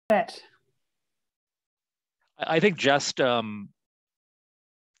Bet. I think just an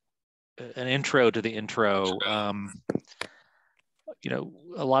intro to the intro. A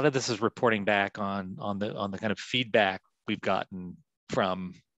lot of this is reporting back on the kind of feedback we've gotten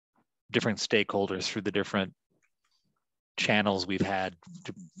from different stakeholders through the different channels we've had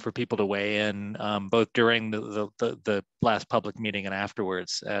for people to weigh in, both during the last public meeting and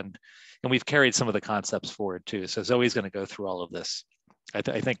afterwards, and we've carried some of the concepts forward too. So Zoe's going to go through all of this.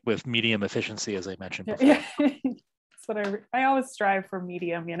 I think with medium efficiency, as I mentioned before. Yeah. That's what I always strive for,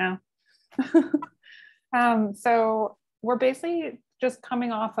 medium, So we're basically just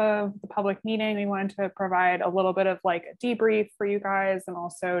coming off of the public meeting. We wanted to provide a little bit of like a debrief for you guys, and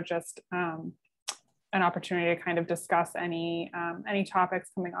also just an opportunity to kind of discuss any topics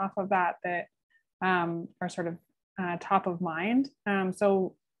coming off of that are sort of top of mind.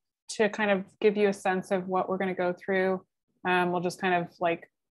 So to kind of give you a sense of what we're going to go through, we'll just kind of like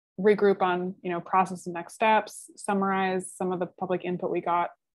regroup on, process and next steps, summarize some of the public input we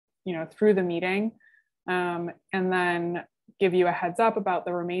got, through the meeting, and then give you a heads up about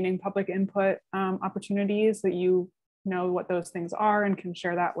the remaining public input opportunities, that you know what those things are and can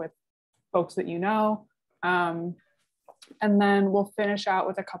share that with folks that you know. And then we'll finish out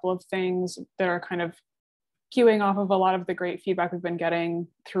with a couple of things that are kind of queuing off of a lot of the great feedback we've been getting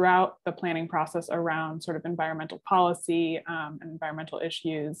throughout the planning process around sort of environmental policy and environmental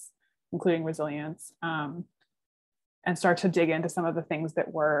issues, including resilience, and start to dig into some of the things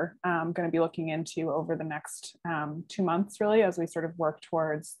that we're going to be looking into over the next 2 months, really, as we sort of work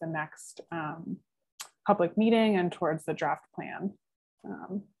towards the next public meeting and towards the draft plan.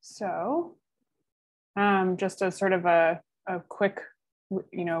 Just as sort of a quick,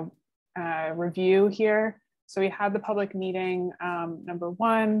 review here. So we had the public meeting, number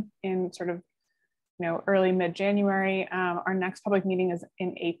one, in sort of, early mid-January. Our next public meeting is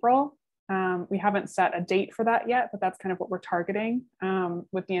in April. We haven't set a date for that yet, but that's kind of what we're targeting,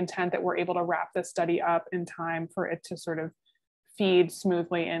 with the intent that we're able to wrap this study up in time for it to sort of feed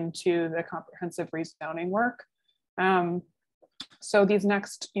smoothly into the comprehensive rezoning work. So these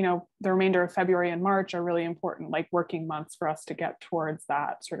next, the remainder of February and March are really important, like working months for us to get towards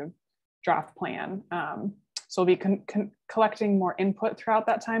that sort of draft plan. So we'll be collecting more input throughout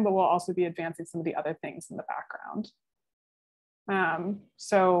that time, but we'll also be advancing some of the other things in the background.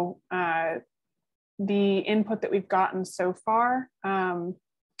 The input that we've gotten so far,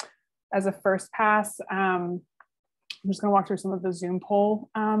 as a first pass, I'm just going to walk through some of the Zoom poll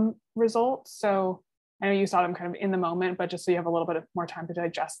results. So I know you saw them kind of in the moment, but just so you have a little bit more time to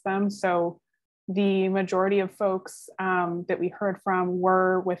digest them. So the majority of folks that we heard from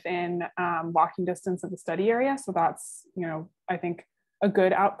were within walking distance of the study area. So that's, I think a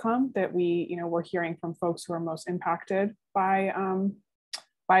good outcome that we're hearing from folks who are most impacted by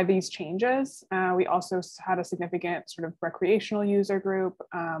these changes. We also had a significant sort of recreational user group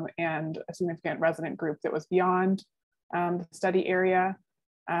and a significant resident group that was beyond the study area.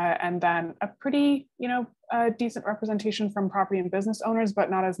 And then a pretty, decent representation from property and business owners, but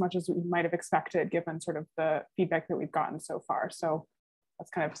not as much as we might have expected given sort of the feedback that we've gotten so far. So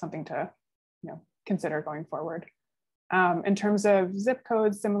that's kind of something to, consider going forward. In terms of zip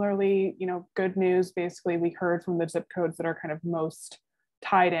codes, similarly, good news. Basically, we heard from the zip codes that are kind of most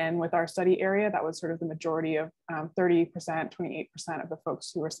tied in with our study area. That was sort of the majority of 30%, 28% of the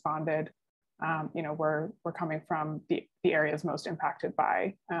folks who responded. We're coming from the areas most impacted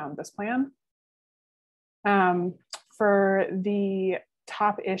by this plan. For the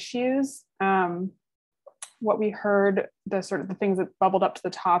top issues, what we heard, the things that bubbled up to the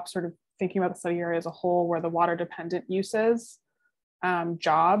top, sort of thinking about the study area as a whole, were the water dependent uses,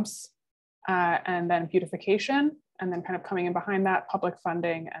 jobs, and then beautification, and then kind of coming in behind that, public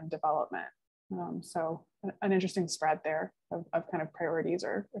funding and development. So an interesting spread there of kind of priorities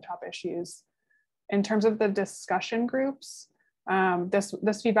or top issues. In terms of the discussion groups,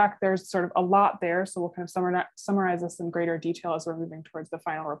 this feedback, there's sort of a lot there. So we'll kind of summarize this in greater detail as we're moving towards the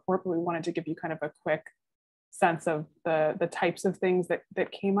final report, but we wanted to give you kind of a quick sense of the types of things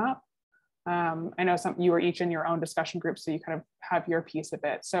that came up. I know you were each in your own discussion group, so you kind of have your piece of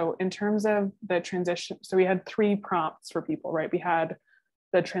it. So in terms of the transition, so we had 3 prompts for people, right? We had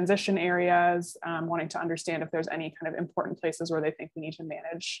the transition areas, wanting to understand if there's any kind of important places where they think we need to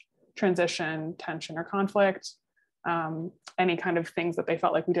manage transition, tension, or conflict, any kind of things that they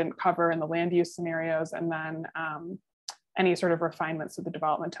felt like we didn't cover in the land use scenarios, and then any sort of refinements of the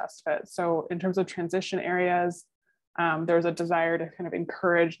development test fit. So in terms of transition areas, there's a desire to kind of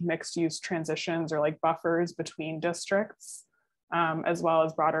encourage mixed use transitions or like buffers between districts, as well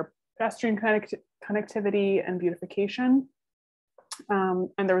as broader pedestrian connectivity and beautification. And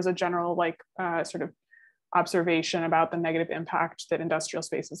there was a general sort of observation about the negative impact that industrial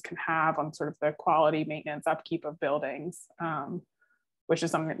spaces can have on sort of the quality, maintenance, upkeep of buildings, which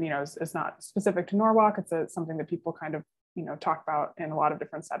is something that, is not specific to Norwalk. It's something that people kind of, talk about in a lot of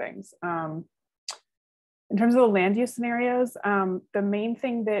different settings. In terms of the land use scenarios, the main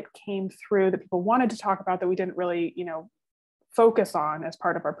thing that came through that people wanted to talk about that we didn't really, focus on as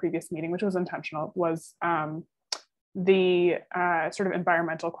part of our previous meeting, which was intentional, was the sort of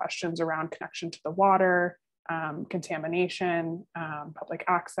environmental questions around connection to the water, contamination, public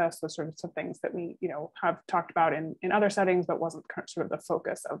access, those sorts of things that we, have talked about in other settings, but wasn't sort of the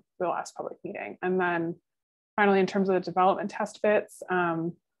focus of the last public meeting. And then finally, in terms of the development test fits,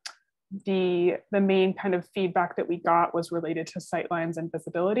 the main kind of feedback that we got was related to sightlines and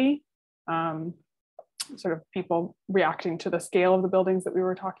visibility, sort of people reacting to the scale of the buildings that we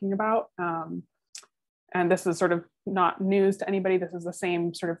were talking about. And this is sort of not news to anybody. This is the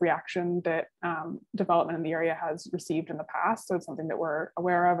same sort of reaction that development in the area has received in the past. So it's something that we're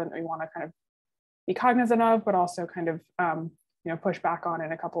aware of and that we want to kind of be cognizant of, but also kind of push back on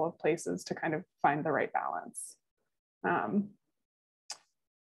in a couple of places to kind of find the right balance.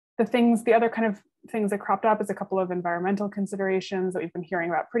 The other kind of things that cropped up is a couple of environmental considerations that we've been hearing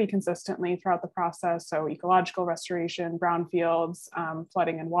about pretty consistently throughout the process. So ecological restoration, brownfields,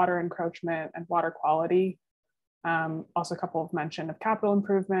 flooding and water encroachment, and water quality. Also a couple of mention of capital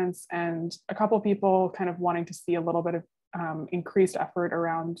improvements, and a couple of people kind of wanting to see a little bit of increased effort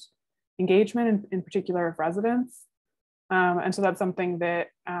around engagement, in particular of residents. And so that's something that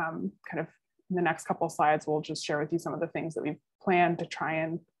kind of in the next couple of slides, we'll just share with you some of the things that we've planned to try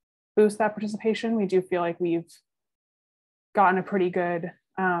and boost that participation. We do feel like we've gotten a pretty good,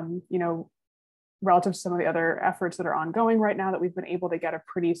 relative to some of the other efforts that are ongoing right now, that we've been able to get a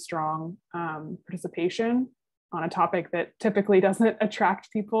pretty strong participation on a topic that typically doesn't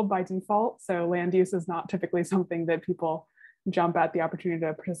attract people by default. So land use is not typically something that people jump at the opportunity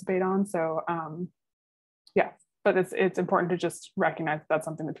to participate on. So yeah, but it's important to just recognize that that's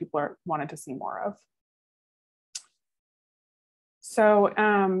something that people are wanting to see more of. So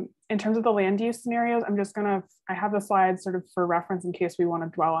in terms of the land use scenarios, I have the slides sort of for reference in case we want to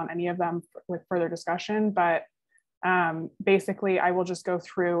dwell on any of them with further discussion, but basically I will just go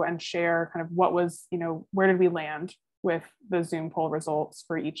through and share kind of what was, where did we land with the Zoom poll results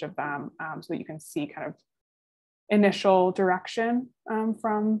for each of them, so that you can see kind of initial direction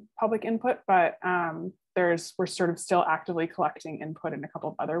from public input, but we're sort of still actively collecting input in a couple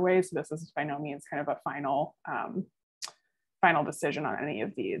of other ways. So this is by no means kind of a final decision on any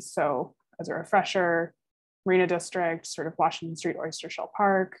of these. So as a refresher, Marina District, sort of Washington Street, Oyster Shell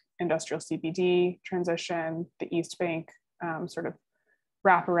Park, Industrial CBD transition, the East Bank sort of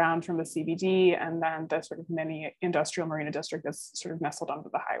wrap around from the CBD, and then the sort of mini industrial Marina District that's sort of nestled under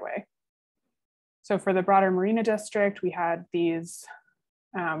the highway. So for the broader Marina District, we had these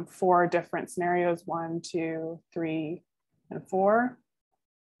 4 different scenarios, 1, 2, 3, and 4.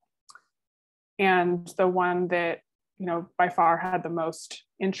 And the one that by far had the most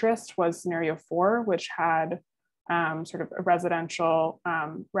interest was scenario 4, which had sort of a residential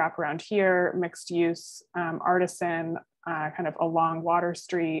wraparound here, mixed use artisan, kind of along Water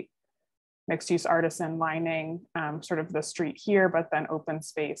Street, mixed use artisan lining sort of the street here, but then open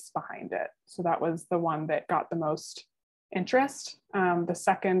space behind it. So that was the one that got the most interest. The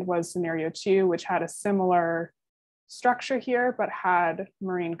second was scenario 2, which had a similar structure here, but had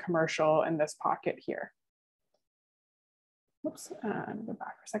marine commercial in this pocket here. Whoops, go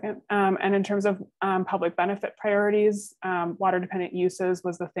back for a second. And in terms of public benefit priorities, water dependent uses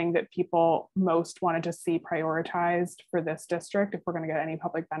was the thing that people most wanted to see prioritized for this district if we're going to get any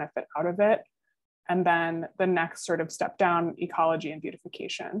public benefit out of it. And then the next sort of step down, ecology and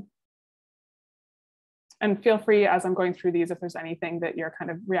beautification. And feel free, as I'm going through these, if there's anything that you're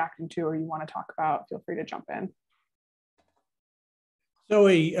kind of reacting to or you want to talk about, feel free to jump in. So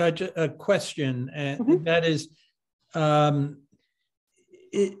a question, and that is, are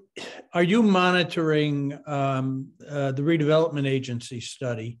you monitoring the redevelopment agency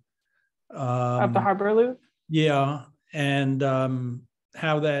study of the Harbor Loop? Yeah, and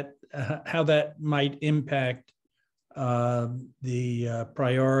how that might impact the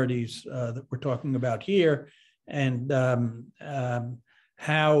priorities that we're talking about here, and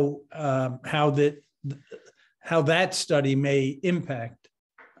how that study may impact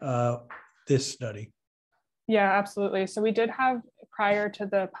this study. Yeah, absolutely. So we did have, prior to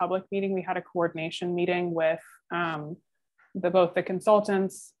the public meeting, we had a coordination meeting with both the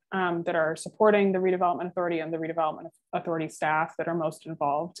consultants that are supporting the redevelopment authority and the redevelopment authority staff that are most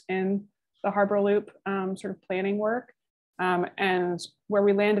involved in the Harbor Loop sort of planning work. And where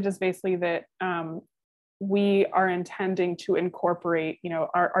we landed is basically that we are intending to incorporate,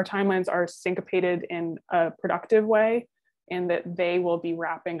 our timelines are syncopated in a productive way, in that they will be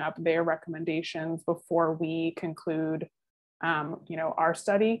wrapping up their recommendations before we conclude, our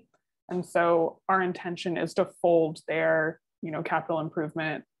study. And so our intention is to fold their, capital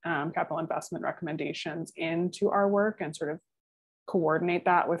improvement, capital investment recommendations into our work and sort of coordinate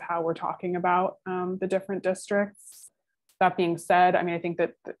that with how we're talking about the different districts. That being said, I think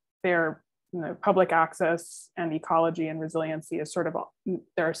that their public access and ecology and resiliency is sort of,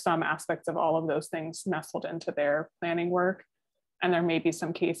 there are some aspects of all of those things nestled into their planning work. And there may be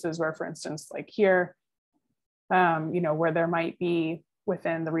some cases where, for instance, like here, where there might be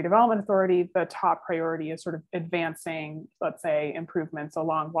within the redevelopment authority, the top priority is sort of advancing, let's say, improvements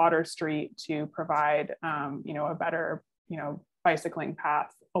along Water Street to provide, a better, bicycling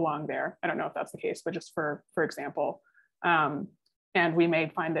path along there. I don't know if that's the case, but just for example. And we may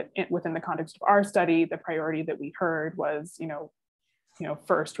find that within the context of our study, the priority that we heard was,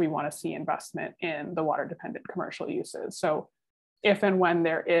 first we want to see investment in the water dependent commercial uses. So if and when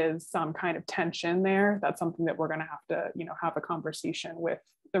there is some kind of tension there, that's something that we're going to have to, have a conversation with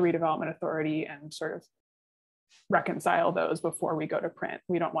the redevelopment authority and sort of reconcile those before we go to print.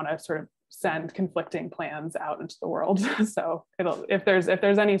 We don't want to sort of send conflicting plans out into the world. So if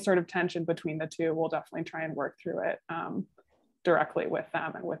there's any sort of tension between the two, we'll definitely try and work through it directly with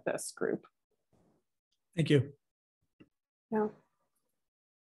them and with this group. Thank you. Yeah.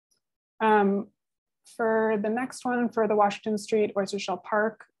 For the next one, for the Washington Street Oyster Shell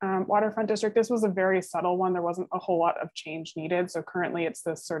Park Waterfront District, this was a very subtle one. There wasn't a whole lot of change needed. So currently it's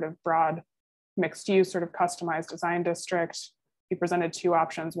this sort of broad mixed use, sort of customized design district. We presented two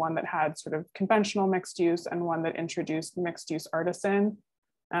options, one that had sort of conventional mixed use and one that introduced mixed use artisan.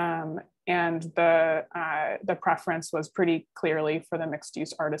 And the preference was pretty clearly for the mixed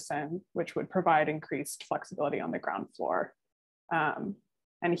use artisan, which would provide increased flexibility on the ground floor.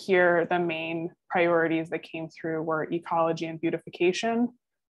 And here the main priorities that came through were ecology and beautification,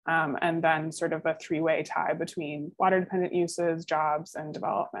 and then sort of a three-way tie between water dependent uses, jobs, and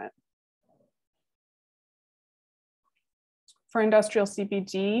development. For industrial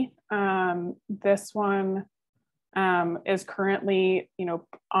CBD, this one is currently,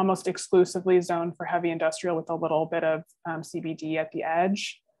 almost exclusively zoned for heavy industrial with a little bit of CBD at the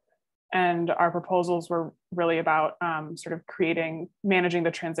edge. And our proposals were really about sort of managing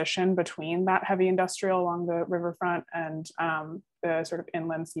the transition between that heavy industrial along the riverfront and the sort of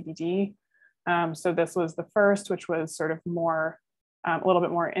inland CBD. So this was the first, which was sort of more, a little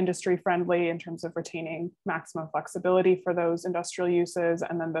bit more industry friendly in terms of retaining maximum flexibility for those industrial uses.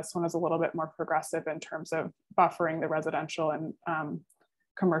 And then this one is a little bit more progressive in terms of buffering the residential and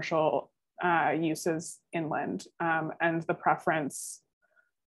commercial uses inland. And the preference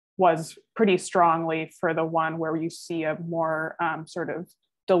was pretty strongly for the one where you see a more sort of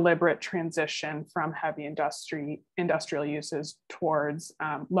deliberate transition from heavy industrial uses towards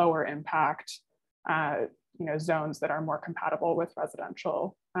lower impact zones that are more compatible with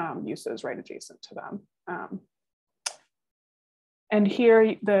residential uses right adjacent to them. And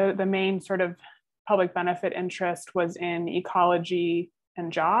here the main sort of public benefit interest was in ecology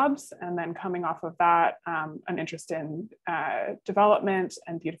and jobs, and then coming off of that, an interest in development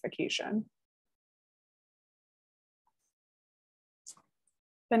and beautification.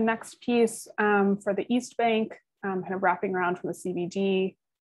 The next piece for the East Bank, kind of wrapping around from the CBD,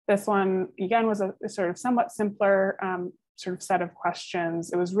 this one again was a sort of somewhat simpler sort of set of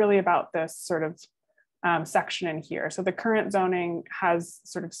questions. It was really about this sort of section in here. So the current zoning has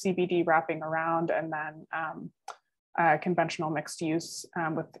sort of CBD wrapping around, and then conventional mixed use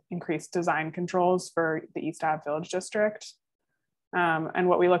with increased design controls for the East Ave Village District. And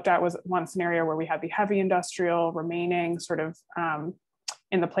what we looked at was one scenario where we had the heavy industrial remaining sort of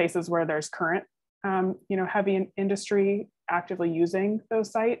in the places where there's current heavy industry actively using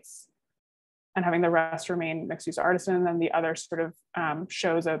those sites, and having the rest remain mixed use artisan. And then the other sort of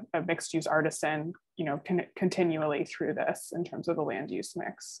shows a mixed use artisan continually through this in terms of the land use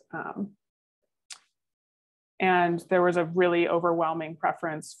mix. And there was a really overwhelming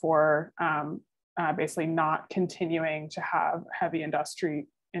preference for basically not continuing to have heavy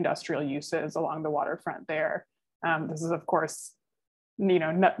industrial uses along the waterfront there. This is, of course,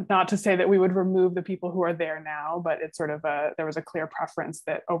 not to say that we would remove the people who are there now, but it's sort of there was a clear preference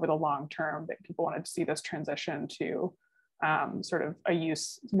that over the long term that people wanted to see this transition to sort of a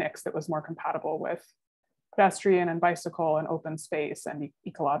use mix that was more compatible with pedestrian and bicycle and open space and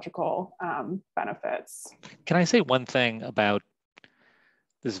ecological benefits. Can I say one thing about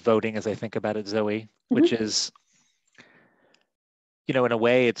this voting as I think about it, Zoe, which is you know, in a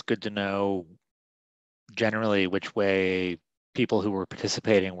way, it's good to know generally which way people who were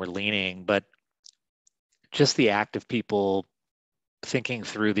participating were leaning, but just the act of people thinking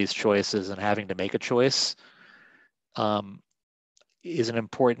through these choices and having to make a choice is an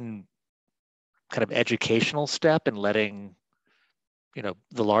important kind of educational step in letting, you know,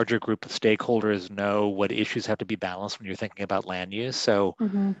 the larger group of stakeholders know what issues have to be balanced when you're thinking about land use. So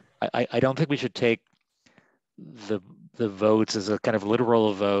I don't think we should take the votes as a kind of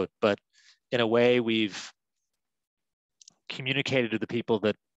literal vote, but in a way we've communicated to the people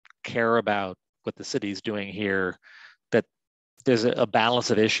that care about what the city's doing here that there's a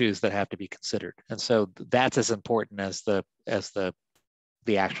balance of issues that have to be considered. And so that's as important as the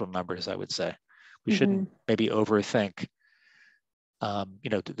actual numbers, I would say. We shouldn't maybe overthink. You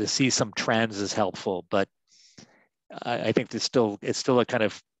know, to see some trends is helpful, but I think it's still a kind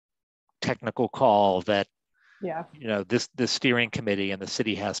of technical call that, you know, this steering committee and the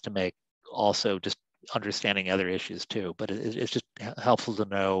city has to make, also just understanding other issues too. But it's just helpful to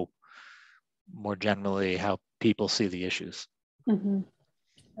know more generally how people see the issues. It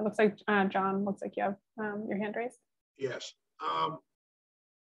looks like John, looks like you have your hand raised. Yes.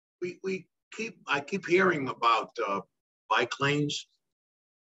 I keep hearing about bike lanes,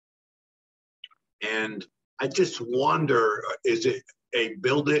 and I just wonder, is it a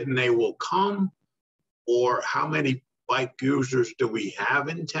build it and they will come, or how many bike users do we have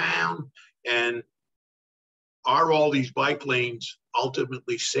in town, and are all these bike lanes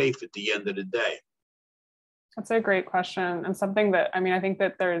ultimately safe at the end of the day? That's a great question, and something that, I mean, I think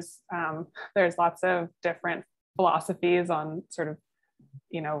that there's lots of different philosophies on sort of,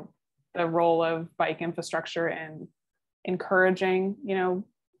 you know, the role of bike infrastructure in encouraging, you know,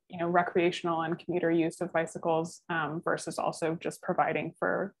 recreational and commuter use of bicycles versus also just providing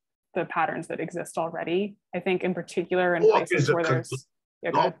for the patterns that exist already. I think in particular in places where there's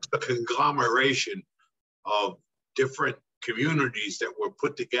a conglomeration of different communities that were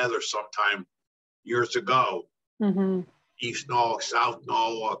put together sometime years ago. East Norwalk, South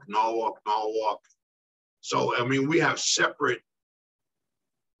Norwalk, Norwalk. So, I mean, we have separate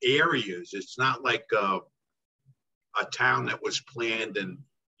areas. It's not like a town that was planned and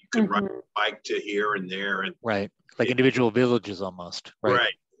you could ride a bike to here and there. And right, like individual villages almost.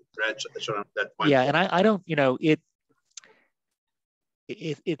 Right. That's my point. And I don't, you know,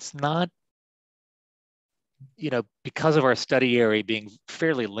 it's not, you know, because of our study area being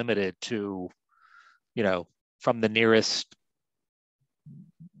fairly limited to, you know, from the nearest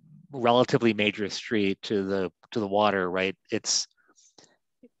relatively major street to the water, right? It's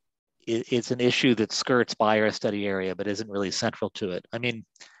an issue that skirts by our study area, but isn't really central to it. I mean,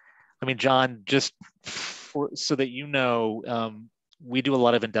 John, just so that you know, we do a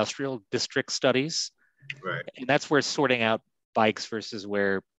lot of industrial district studies, right? And that's where sorting out bikes versus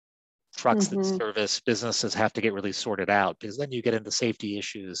where trucks that service businesses have to get really sorted out, because then you get into safety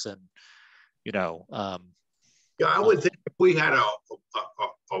issues and, you know. Yeah, I would think if we had a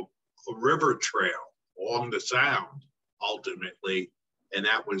river trail along the Sound, ultimately, and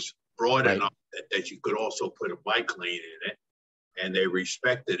that was broad enough that you could also put a bike lane in it, and they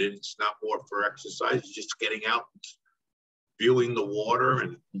respected it. It's not more for exercise, it's just getting out, viewing the water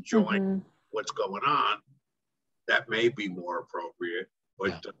and enjoying what's going on. That may be more appropriate.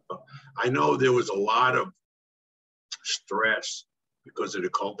 But I know there was a lot of stress because of the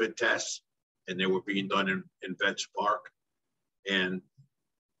COVID tests, and they were being done in Vets Park. And,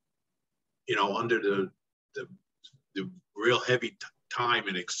 you know, under the real heavy time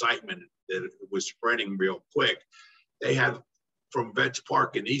and excitement that it was spreading real quick, they had, from Vets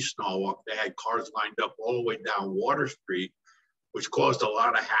Park in East Norwalk, they had cars lined up all the way down Water Street, which caused a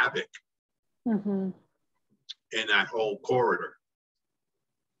lot of havoc in that whole corridor.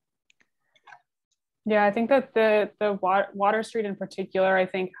 Yeah, I think that the Water Street in particular, I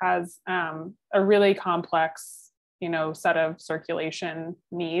think, has a really complex, you know, set of circulation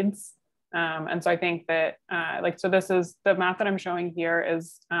needs. And so I think that so this is the map that I'm showing here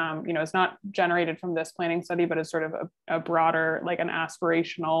is, you know, it's not generated from this planning study, but it's sort of a broader, like an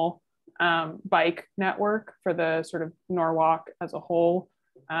aspirational bike network for the sort of Norwalk as a whole.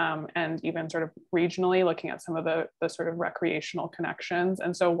 And even sort of regionally looking at some of the sort of recreational connections.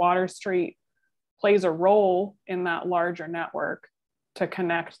 And so Water Street plays a role in that larger network to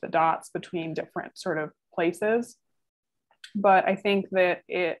connect the dots between different sort of places. But I think that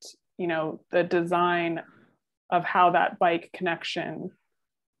it, you know, the design of how that bike connection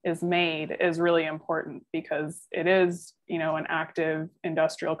is made is really important, because it is, you know, an active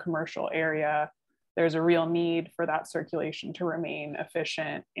industrial commercial area. There's a real need for that circulation to remain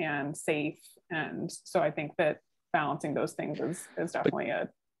efficient and safe. And so I think that, balancing those things is definitely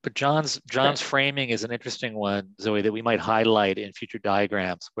But John's framing is an interesting one, Zoe, that we might highlight in future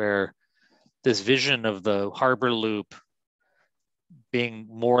diagrams, where this vision of the harbor loop being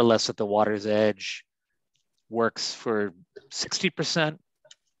more or less at the water's edge works for 60%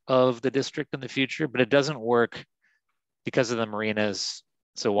 of the district in the future, but it doesn't work because of the marinas.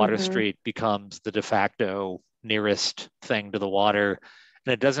 So Water Street becomes the de facto nearest thing to the water.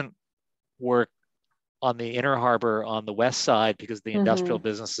 And it doesn't work on the inner harbor on the west side because of the industrial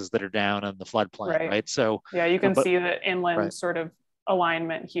businesses that are down in the floodplain, right? So yeah, you can see the inland right. sort of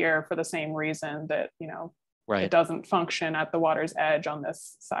alignment here for the same reason that, you know, right. it doesn't function at the water's edge on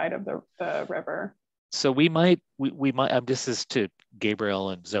this side of the river. So we might, this is to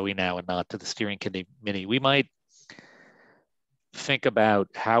Gabriel and Zoe now and not to the steering committee, we might think about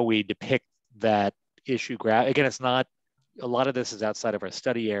how we depict that issue. Again, it's not, a lot of this is outside of our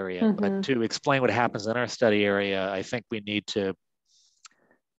study area, but to explain what happens in our study area, I think we need to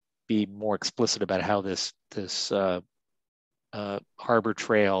be more explicit about how this harbor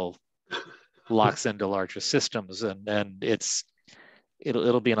trail locks into larger systems, and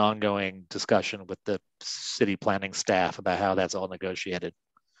it'll be an ongoing discussion with the city planning staff about how that's all negotiated.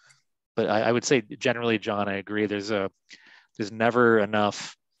 But I would say generally, John, I agree. There's never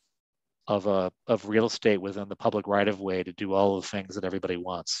enough of real estate within the public right of way to do all the things that everybody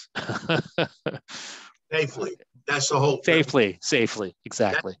wants. Safely. That's the whole thing. Safely,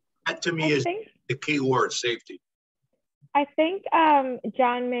 exactly. That to me is the key word, safety. I think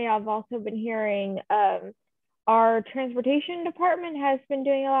John may have also been hearing our transportation department has been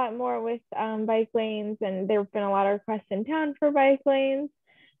doing a lot more with bike lanes, and there have been a lot of requests in town for bike lanes.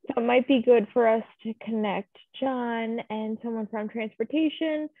 So it might be good for us to connect John and someone from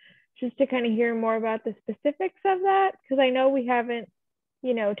transportation just to kind of hear more about the specifics of that, because I know we haven't,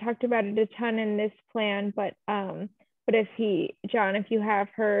 you know, talked about it a ton in this plan, but John, if you have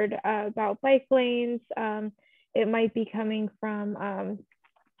heard about bike lanes, it might be coming from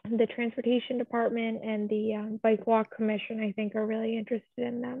the transportation department, and the bike walk commission, I think, are really interested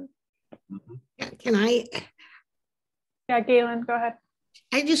in them. Can I? Yeah, Galen, go ahead.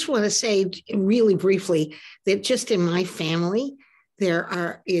 I just want to say really briefly that just in my family,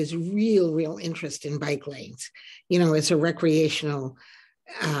 there is real interest in bike lanes. You know, it's a recreational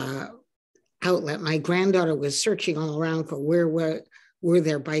outlet. My granddaughter was searching all around for where were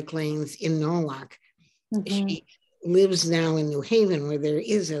there bike lanes in Norwalk. She lives now in New Haven, where there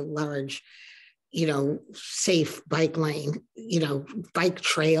is a large, you know, safe bike lane, you know, bike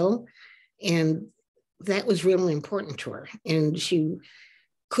trail. And that was really important to her. And she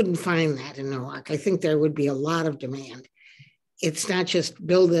couldn't find that in Norwalk. I think there would be a lot of demand. It's not just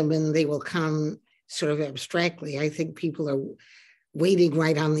build them and they will come sort of abstractly. I think people are waiting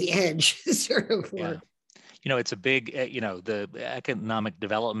right on the edge, sort of. Yeah. You know, it's a big, you know, the economic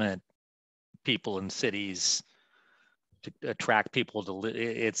development people in cities to attract people to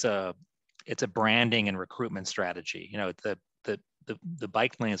it's a branding and recruitment strategy. You know, the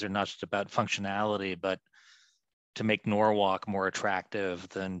bike lanes are not just about functionality, but to make Norwalk more attractive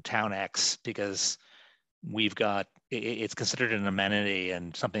than Town X, because it's considered an amenity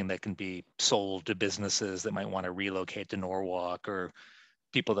and something that can be sold to businesses that might want to relocate to Norwalk or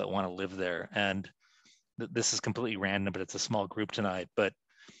people that want to live there. And this is completely random, but it's a small group tonight. But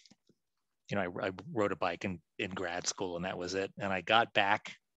you know, I rode a bike in grad school, and that was it. And I got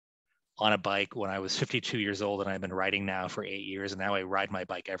back on a bike when I was 52 years old, and I've been riding now for 8 years, and now I ride my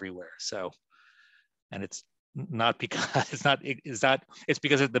bike everywhere. So, and it's not because it's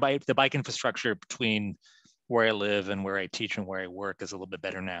because of the bike infrastructure between where I live and where I teach and where I work is a little bit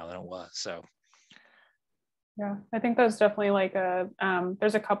better now than it was. So yeah, I think there's definitely like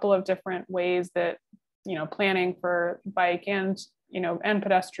there's a couple of different ways that, you know, planning for bike and, you know, and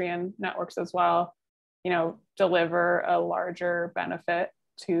pedestrian networks as well, you know, deliver a larger benefit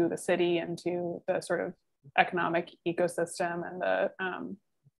to the city and to the sort of economic ecosystem and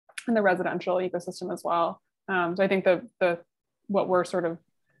the residential ecosystem as well. So I think what we're sort of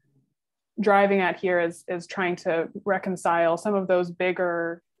driving at here is trying to reconcile some of those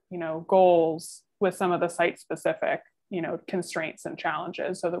bigger, you know, goals with some of the site specific, you know, constraints and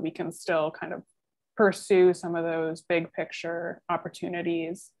challenges, so that we can still kind of pursue some of those big picture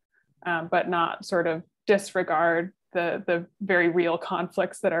opportunities, but not sort of disregard the very real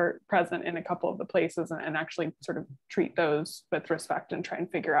conflicts that are present in a couple of the places, and actually sort of treat those with respect and try and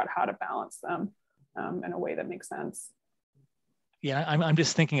figure out how to balance them in a way that makes sense. Yeah, I'm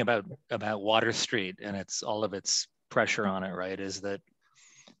just thinking about Water Street and it's all of its pressure on it, right? Is that,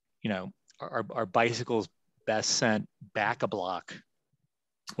 you know, are bicycles best sent back a block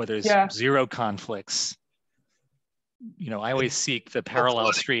where there's zero conflicts I always seek the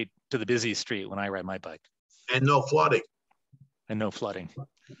parallel street to the busy street when I ride my bike. And no flooding. And no flooding.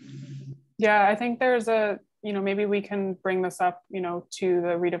 Yeah, I think there's maybe we can bring this up, to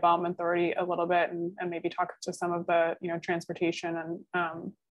the redevelopment authority a little bit and maybe talk to some of the, transportation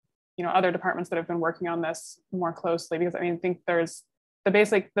and, other departments that have been working on this more closely, because I think there's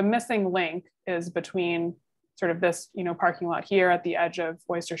the missing link is between sort of this, parking lot here at the edge of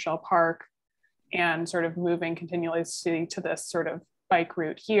Oyster Shell Park and sort of moving continuously to this sort of bike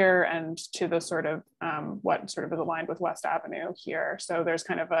route here and to the sort of what sort of is aligned with West Avenue here. So there's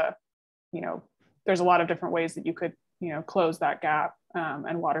kind of there's a lot of different ways that you could, close that gap,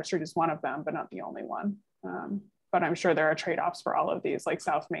 and Water Street is one of them, but not the only one. But I'm sure there are trade-offs for all of these, like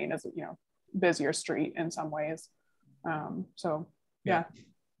South Main is, busier street in some ways. So yeah,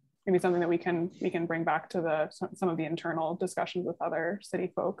 maybe something that we can bring back to some of the internal discussions with other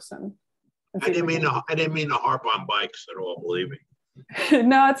city folks. And I didn't mean to harp on bikes at all, believe me.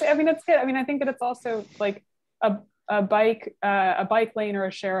 No, it's good. I think that it's also like a bike lane or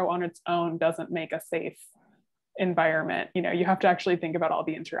a share on its own doesn't make a safe environment. You have to actually think about all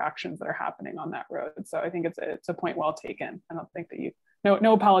the interactions that are happening on that road. So I think it's a point well taken. I don't think that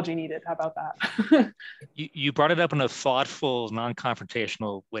no apology needed. How about that? You brought it up in a thoughtful,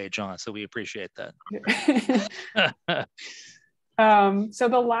 non-confrontational way, John. So we appreciate that. So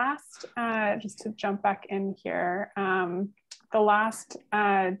the last, just to jump back in here, the last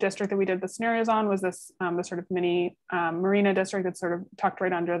district that we did the scenarios on was this the sort of mini marina district that's sort of tucked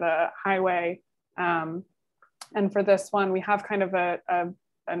right under the highway. And for this one, we have kind of a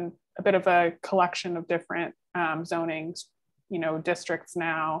bit of a collection of different zoning, districts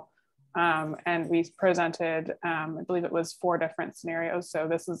now. And we presented, I believe it was 4 different scenarios. So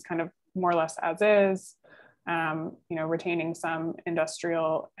this is kind of more or less as is. Retaining some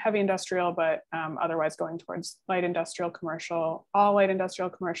heavy industrial, but otherwise going towards light industrial commercial, all light industrial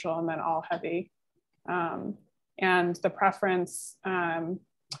commercial, and then all heavy. And the preference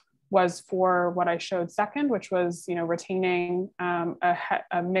was for what I showed second, which was, retaining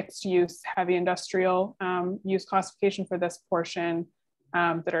a mixed use heavy industrial use classification for this portion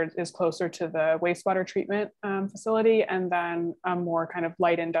is closer to the wastewater treatment facility, and then a more kind of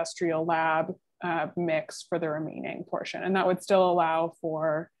light industrial lab mix for the remaining portion. And that would still allow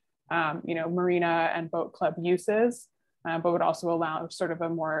for, marina and boat club uses, but would also allow sort of a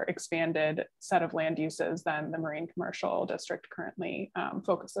more expanded set of land uses than the marine commercial district currently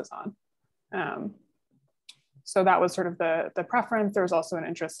focuses on. So that was sort of the preference. There was also an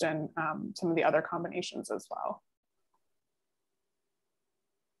interest in some of the other combinations as well.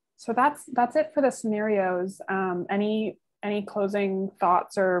 So that's it for the scenarios. Any closing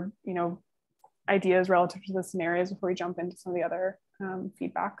thoughts or, ideas relative to the scenarios before we jump into some of the other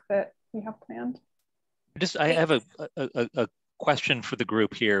feedback that we have planned? I have a question for the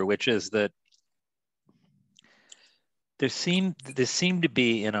group here, which is that there seemed to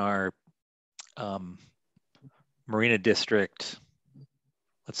be in our Marina District,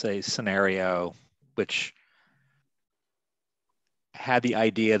 let's say, scenario, which had the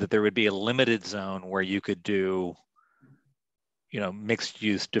idea that there would be a limited zone where you could do, mixed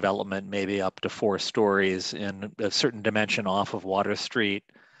use development, maybe up to 4 stories in a certain dimension off of Water Street.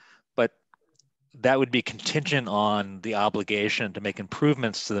 But that would be contingent on the obligation to make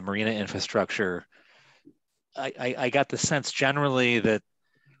improvements to the marina infrastructure. I got the sense generally that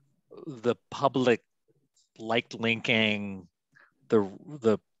the public liked linking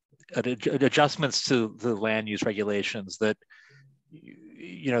the adjustments to the land use regulations, that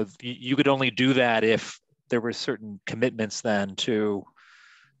you could only do that if there were certain commitments then to,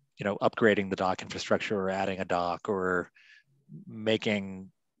 upgrading the dock infrastructure or adding a dock or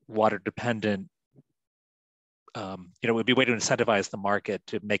making water dependent. It would be a way to incentivize the market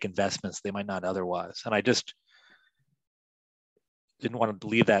to make investments they might not otherwise. And I just didn't want to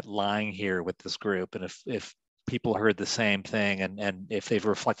leave that lying here with this group. And if people heard the same thing and if they've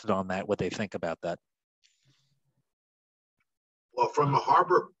reflected on that, what they think about that. Well, from a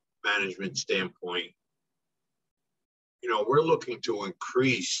harbor management standpoint, we're looking to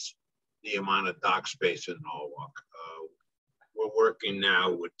increase the amount of dock space in Norwalk. We're working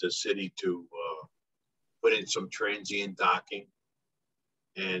now with the city to put in some transient docking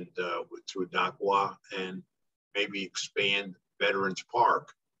and through Docwa, and maybe expand Veterans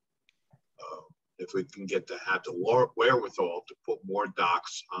Park. If we can get to have the wherewithal to put more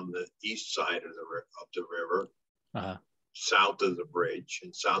docks on the east side of the river, south of the bridge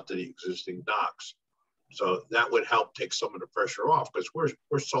and south of the existing docks. So that would help take some of the pressure off, because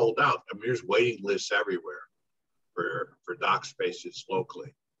we're sold out. I mean, there's waiting lists everywhere for dock spaces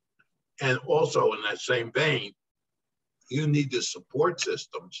locally. And also in that same vein, you need the support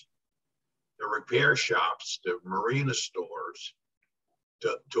systems, the repair shops, the marina stores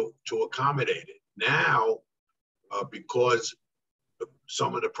to accommodate it. Now, because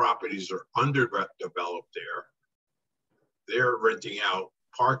some of the properties are underdeveloped there, they're renting out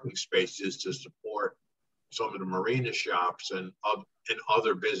parking spaces to support some of the marina shops and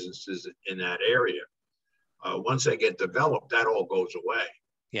other businesses in that area. Once they get developed, that all goes away.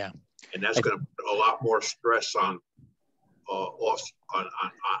 Yeah. And that's going to put a lot more stress on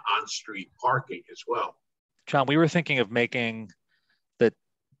on-street parking as well. John, we were thinking of making that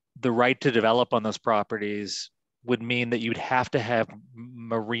the right to develop on those properties would mean that you'd have to have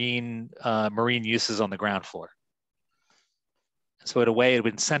marine uses on the ground floor. So in a way, it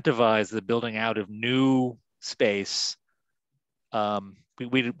would incentivize the building out of new space.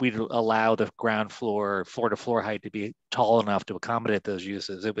 We'd allow the ground floor to floor height to be tall enough to accommodate those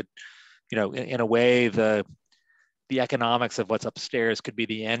uses. It would, in a way, the economics of what's upstairs could be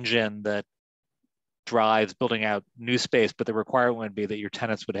the engine that drives building out new space, but the requirement would be that your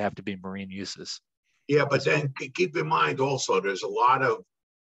tenants would have to be marine uses. Yeah, but then keep in mind also, there's a lot of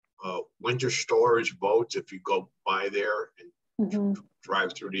winter storage boats. If you go by there and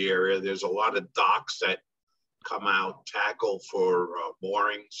drive through the area, there's a lot of docks that come out, tackle for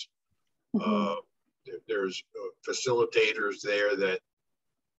moorings. There's facilitators there that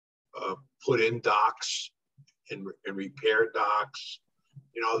put in docks and repair docks.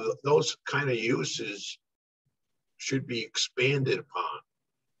 Those kind of uses should be expanded upon.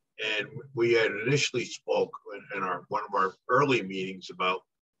 And we had initially spoke in one of our early meetings about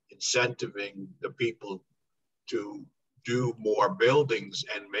incentivizing the people to do more buildings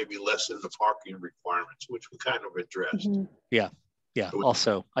and maybe lessen the parking requirements, which we kind of addressed. Yeah.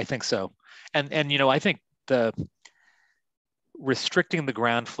 Also, I think so. And I think the restricting the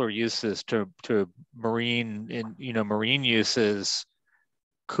ground floor uses to marine uses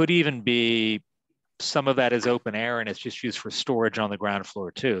could even be, some of that is open air and it's just used for storage on the ground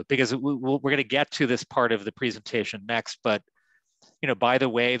floor too, because we're going to get to this part of the presentation next, but by the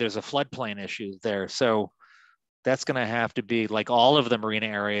way, there's a floodplain issue there. So that's going to have to be, like all of the marina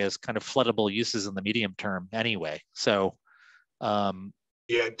areas, kind of floodable uses in the medium term anyway. So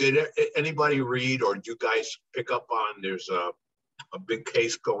yeah, did anybody read or did you guys pick up on, there's a big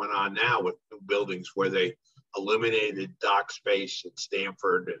case going on now with new buildings where they eliminated dock space at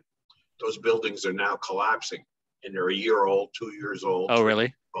Stanford, and those buildings are now collapsing and they're a year old, 2 years old. Oh,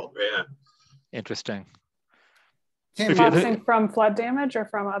 really? Oh, yeah. Interesting. Collapsing from flood damage or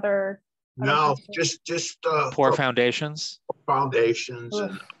from other? No, just poor foundations. Foundations.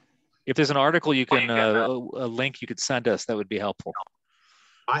 And if there's an article you can a link you could send us, that would be helpful.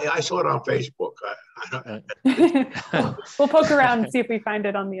 I saw it on Facebook. We'll poke around and see if we find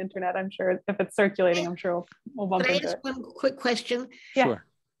it on the internet. I'm sure if it's circulating, I'm sure we'll bump into it. Can I ask one quick question? Yeah. Sure.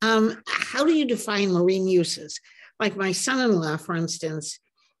 How do you define marine uses? Like my son-in-law, for instance,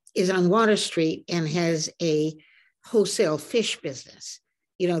 is on Water Street and has a wholesale fish business.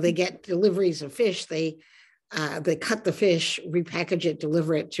 They get deliveries of fish. They cut the fish, repackage it,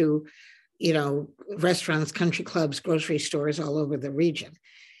 deliver it to, restaurants, country clubs, grocery stores all over the region.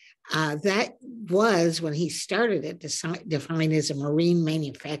 That was, when he started it, defined as a marine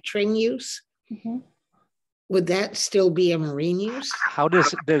manufacturing use. Would that still be a marine use? How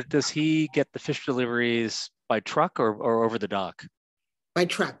does he get the fish deliveries, by truck or over the dock? By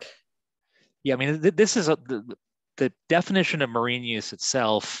truck. Yeah, I mean, this is the definition of marine use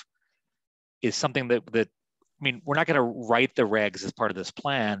itself is something that I mean, we're not going to write the regs as part of this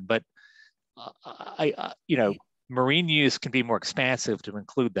plan, but marine use can be more expansive to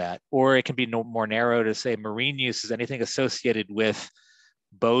include that, or it can be more narrow to say marine use is anything associated with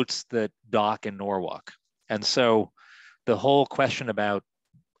boats that dock in Norwalk. And so the whole question about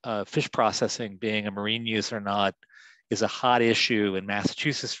fish processing being a marine use or not is a hot issue in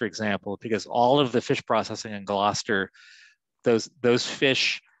Massachusetts, for example, because all of the fish processing in Gloucester, those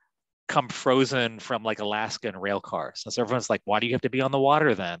fish come frozen from like Alaska in rail cars. And so everyone's like, why do you have to be on the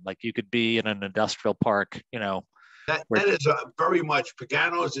water then? Like you could be in an industrial park, That is very much,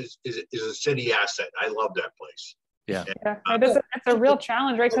 Pagano's is a city asset. I love that place. Yeah. It's a real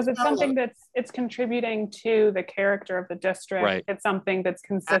challenge, right? Because it's something it's contributing to the character of the district. Right. It's something that's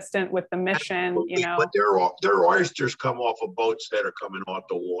consistent with the mission, But there are oysters come off of boats that are coming off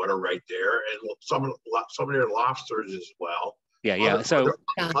the water right there, and some of their lobsters as well. Yeah.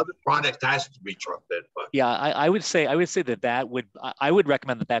 Other product has to be trucked in. But yeah, I would say I would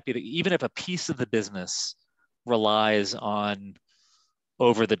recommend that be even if a piece of the business relies on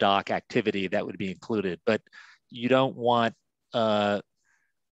over the dock activity, that would be included. But you don't want,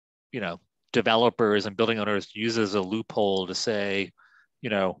 developers and building owners use as a loophole to say,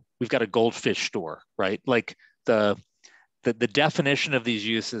 we've got a goldfish store, right? Like the definition of these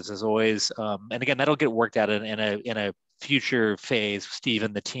uses is always, and again, that'll get worked out in a future phase, Steve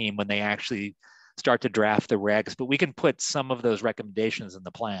and the team, when they actually start to draft the regs. But we can put some of those recommendations in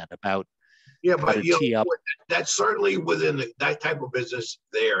the plan about how to tee up. That's certainly within that type of business.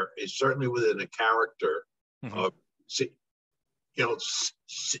 There is certainly within the character of,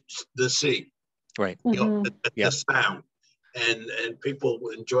 the sea, right? The sound, and people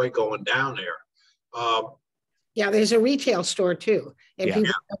enjoy going down there. There's a retail store too, and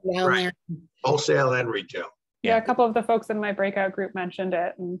people go down there. Wholesale and retail. Yeah, a couple of the folks in my breakout group mentioned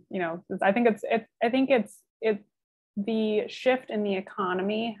it, and I think it's the shift in the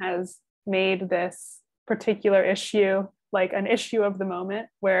economy has made this particular issue like an issue of the moment,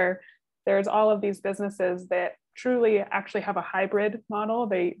 where there's all of these businesses that truly actually have a hybrid model.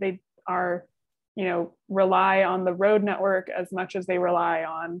 They are, rely on the road network as much as they rely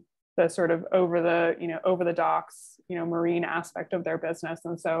on the sort of over the docks, marine aspect of their business.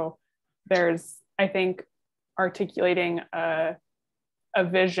 And so there's, I think, articulating a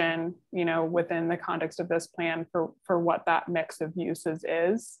vision, within the context of this plan for what that mix of uses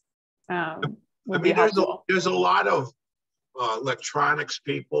is. There's a lot of electronics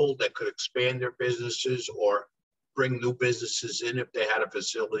people that could expand their businesses or bring new businesses in if they had a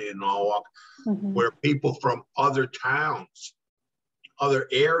facility in Norwalk, where people from other towns, other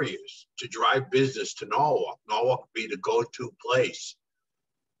areas, to drive business to Norwalk. Norwalk would be the go-to place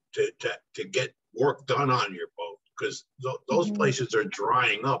to get work done on your boat, because those places are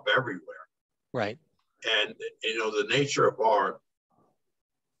drying up everywhere. Right. And the nature of our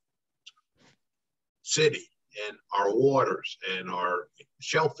city and our waters and our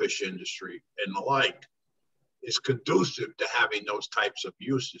shellfish industry and the like is conducive to having those types of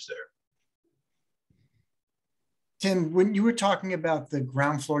uses there. Tim, when you were talking about the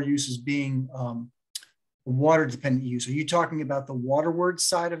ground floor uses being water dependent use, are you talking about the waterward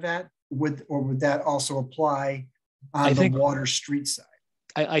side of that? Or would that also apply on the water street side?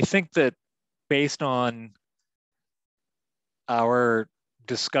 I think that based on our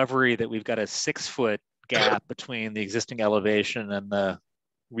discovery that we've got a 6-foot gap between the existing elevation and the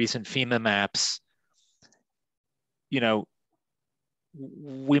recent FEMA maps,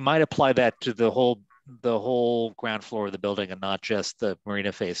 we might apply that to the whole ground floor of the building and not just the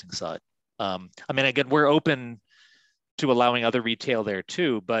marina facing side. Again, we're open to allowing other retail there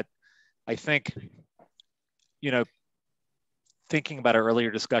too, but I think, thinking about our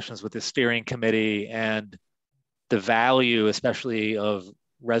earlier discussions with the steering committee and the value, especially of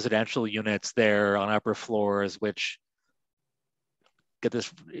residential units there on upper floors, which get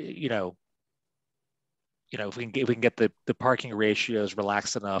this, if we can get the parking ratios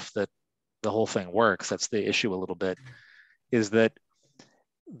relaxed enough that the whole thing works. That's the issue a little bit, is that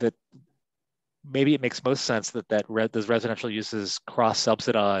maybe it makes most sense that those residential uses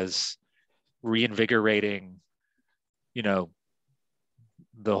cross-subsidize reinvigorating,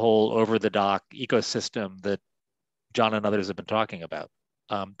 the whole over the dock ecosystem that John and others have been talking about.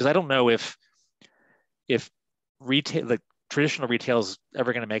 Because I don't know if retail, like traditional retail, is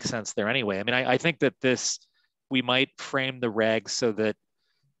ever going to make sense there anyway. I think that we might frame the regs so that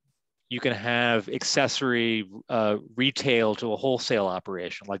you can have accessory retail to a wholesale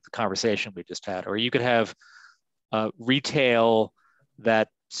operation, like the conversation we just had, or you could have retail that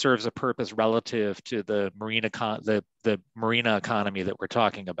serves a purpose relative to the marina economy that we're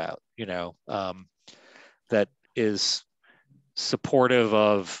talking about, that is supportive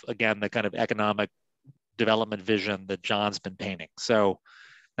of, again, the kind of economic development vision that John's been painting. So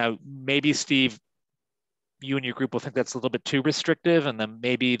now maybe, Steve, you and your group will think that's a little bit too restrictive, and then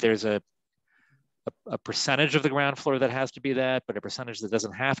maybe there's a percentage of the ground floor that has to be that, but a percentage that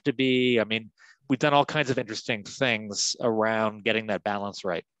doesn't have to be. We've done all kinds of interesting things around getting that balance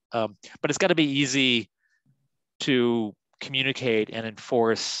right. But it's got to be easy to communicate and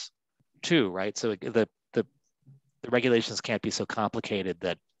enforce too, right? So the regulations can't be so complicated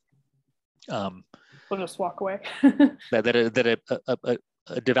that we'll just walk away. that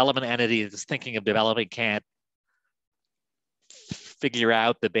a development entity that's thinking of developing can't figure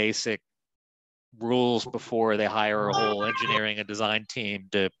out the basic rules before they hire a whole engineering and design team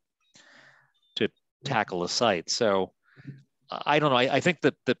to tackle a site. So I don't know. I think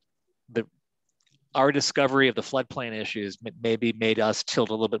that our discovery of the floodplain issues maybe made us tilt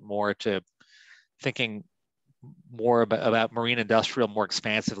a little bit more to thinking more about marine industrial more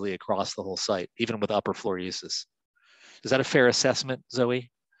expansively across the whole site, even with upper floor uses. Is that a fair assessment, Zoe?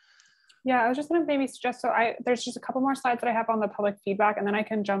 Yeah, I was just going to maybe suggest, there's just a couple more slides that I have on the public feedback, and then I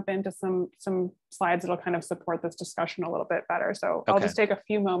can jump into some slides that'll kind of support this discussion a little bit better. So I'll just take a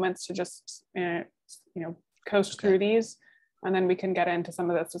few moments to just, coast through these, and then we can get into some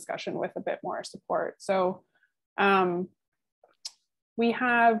of this discussion with a bit more support. So we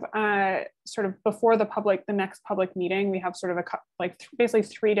have sort of before the next public meeting, we have sort of basically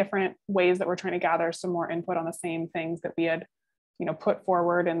 3 different ways that we're trying to gather some more input on the same things that we had put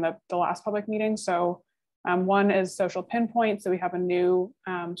forward in the last public meeting. So one is social pinpoint. So we have a new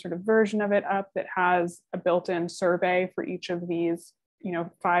sort of version of it up that has a built-in survey for each of these,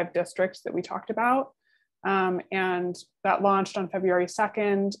 5 districts that we talked about. And that launched on February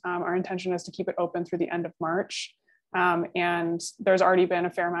 2nd. Our intention is to keep it open through the end of March. And there's already been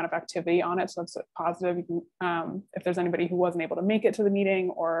a fair amount of activity on it. So it's positive. If there's anybody who wasn't able to make it to the meeting,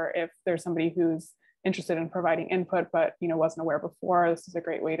 or if there's somebody who's interested in providing input, but wasn't aware before, this is a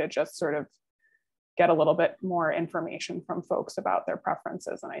great way to just sort of get a little bit more information from folks about their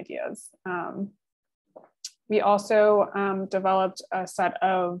preferences and ideas. We also developed a set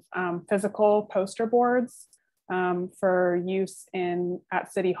of physical poster boards for use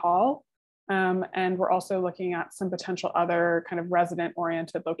at City Hall. And we're also looking at some potential other kind of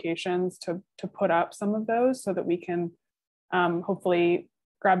resident-oriented locations to put up some of those so that we can hopefully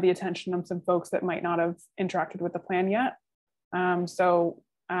grab the attention of some folks that might not have interacted with the plan yet. So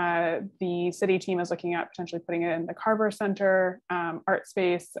the city team is looking at potentially putting it in the Carver Center, Art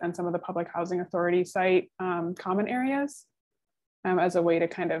Space, and some of the Public Housing Authority site common areas as a way to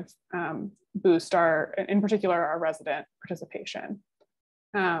kind of boost in particular, our resident participation.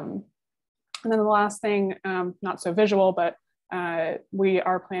 And then the last thing, not so visual, but we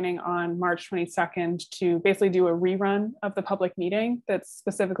are planning on March 22nd to basically do a rerun of the public meeting that's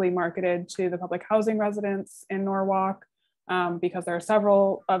specifically marketed to the public housing residents in Norwalk, because there are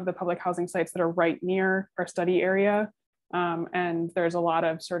several of the public housing sites that are right near our study area. And there's a lot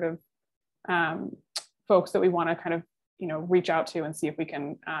of sort of folks that we want to kind of, reach out to and see if we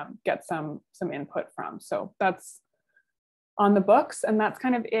can get some input from. So that's on the books, and that's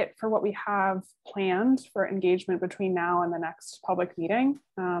kind of it for what we have planned for engagement between now and the next public meeting.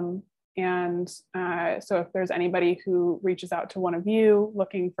 So if there's anybody who reaches out to one of you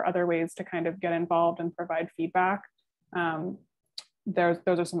looking for other ways to kind of get involved and provide feedback, those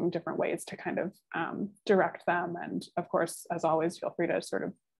are some different ways to kind of direct them. And of course, as always, feel free to sort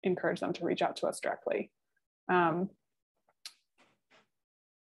of encourage them to reach out to us directly.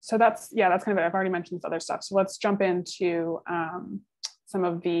 So that's kind of it. I've already mentioned this other stuff. So let's jump into some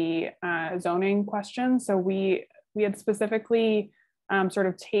of the zoning questions. So we had specifically sort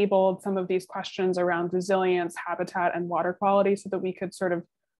of tabled some of these questions around resilience, habitat, and water quality so that we could sort of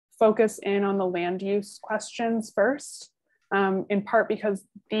focus in on the land use questions first, in part because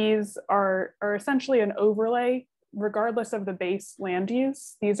these are essentially an overlay, regardless of the base land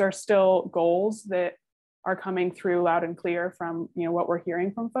use. These are still goals that are coming through loud and clear from what we're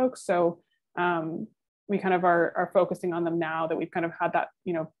hearing from folks. So we kind of are focusing on them now that we've kind of had that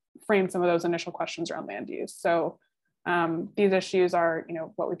framed some of those initial questions around land use. So these issues are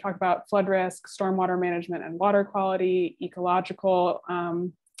what we talked about: flood risk, stormwater management and water quality, ecological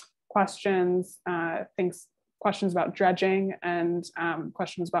questions, questions about dredging, and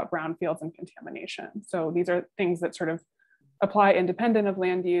questions about brownfields and contamination. So these are things that sort of apply independent of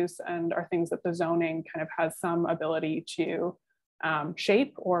land use and are things that the zoning kind of has some ability to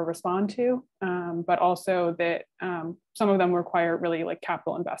shape or respond to, but also that some of them require really like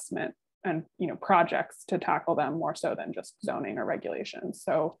capital investment and projects to tackle them more so than just zoning or regulations.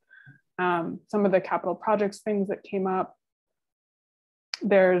 So some of the capital projects things that came up,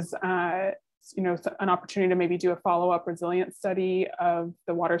 there's an opportunity to maybe do a follow-up resilience study of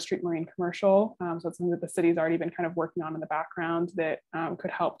the Water Street Marine Commercial. So it's something that the city's already been kind of working on in the background that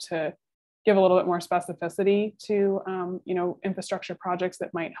could help to give a little bit more specificity to infrastructure projects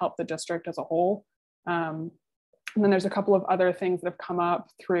that might help the district as a whole. And then there's a couple of other things that have come up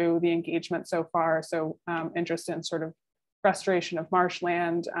through the engagement so far. So interest in sort of restoration of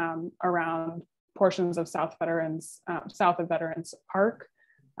marshland around portions of south of Veterans Park.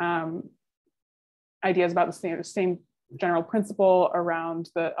 Ideas about the same general principle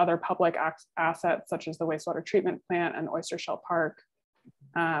around the other public assets, such as the wastewater treatment plant and Oyster Shell Park.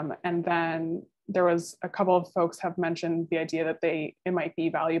 And then there was a couple of folks have mentioned the idea that it might be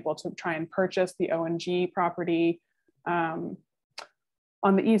valuable to try and purchase the O&G property on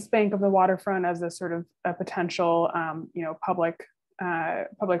the east bank of the waterfront as a sort of a potential, public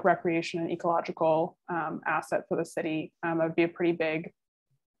recreation and ecological asset for the city. That would be a pretty big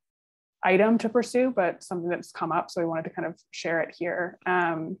item to pursue, but something that's come up, so we wanted to kind of share it here.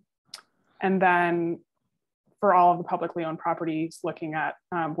 And then for all of the publicly owned properties, looking at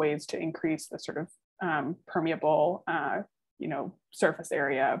ways to increase the sort of permeable, surface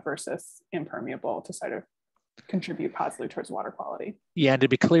area versus impermeable to sort of contribute positively towards water quality. Yeah, and to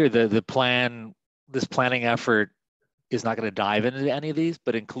be clear, this planning effort is not going to dive into any of these,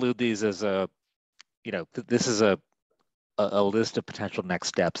 but include these as this is a list of potential next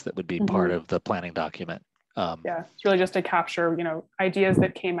steps that would be part of the planning document. Yeah, it's really just to capture, ideas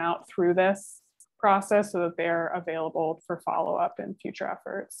that came out through this process so that they're available for follow-up in future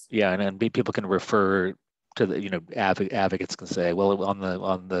efforts. Yeah, and then people can refer to the, advocates can say, well,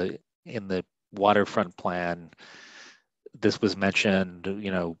 in the waterfront plan, this was mentioned,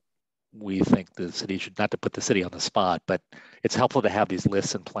 we think the city should, not to put the city on the spot, but it's helpful to have these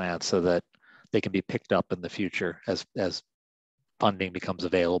lists and plans so that they can be picked up in the future as funding becomes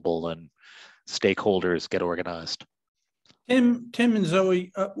available and stakeholders get organized. Tim and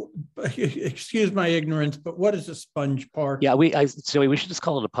Zoe, excuse my ignorance, but what is a sponge park? Yeah, Zoe, we should just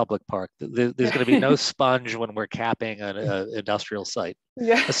call it a public park. There's going to be no sponge when we're capping an industrial site.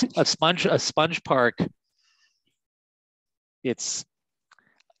 Yeah, a sponge park. It's,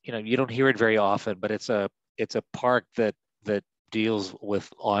 you don't hear it very often, but it's a park that deals with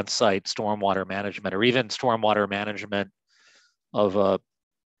on-site stormwater management, or even stormwater management of a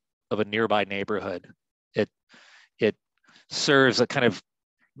nearby neighborhood. It serves a kind of,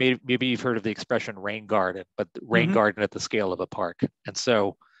 maybe you've heard of the expression rain garden, but rain garden at the scale of a park. And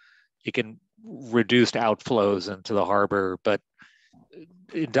so it can reduce outflows into the harbor, but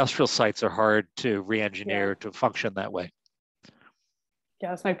industrial sites are hard to re-engineer to function that way.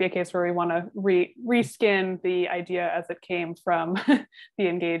 Yeah, this might be a case where we want to reskin the idea as it came from the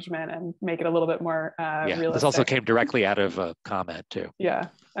engagement and make it a little bit more realistic. This also came directly out of a comment too. Yeah.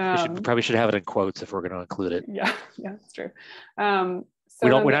 We probably should have it in quotes if we're going to include it. Yeah, that's true.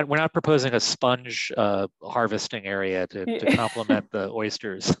 We're not proposing a sponge harvesting area to complement the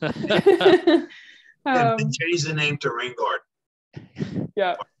oysters. Change the name to rain garden.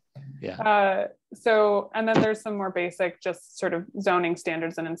 Yeah. Yeah. And then there's some more basic, just sort of zoning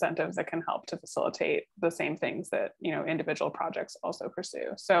standards and incentives that can help to facilitate the same things that, individual projects also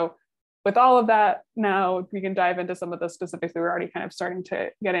pursue. So with all of that, now we can dive into some of the specifics that we're already kind of starting to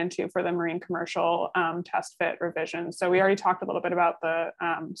get into for the marine commercial test fit revision. So we already talked a little bit about the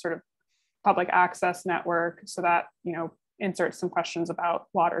sort of public access network. So that, inserts some questions about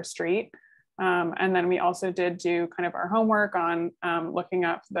Water Street. And then we also did do kind of our homework on looking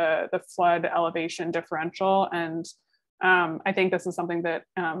up the flood elevation differential. And I think this is something that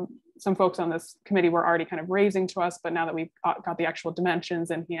some folks on this committee were already kind of raising to us, but now that we've got the actual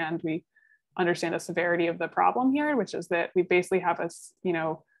dimensions in hand, we understand the severity of the problem here, which is that we basically have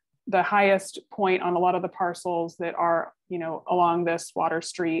the highest point on a lot of the parcels that are, along this Water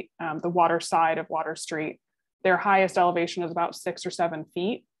Street, the water side of Water Street. Their highest elevation is about 6 or 7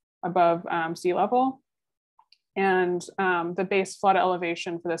 feet above sea level. And the base flood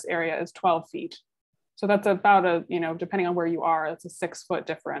elevation for this area is 12 feet. So that's about depending on where you are, it's a 6-foot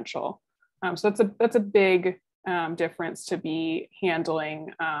differential. So that's a big difference to be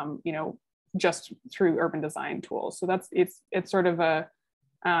handling, just through urban design tools. So it's sort of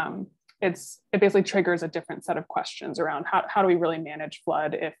it basically triggers a different set of questions around how do we really manage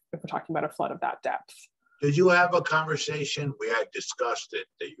flood if we're talking about a flood of that depth. Did you have a conversation? We had discussed it,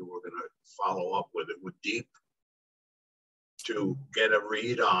 that you were going to follow up with it with Deep to get a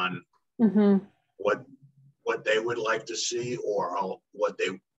read on what they would like to see, or what they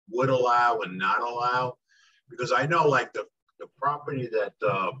would allow and not allow. Because I know, like the property that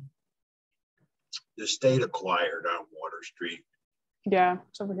the state acquired on Water Street. Yeah,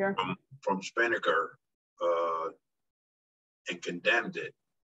 it's over here. From Spinnaker and condemned it.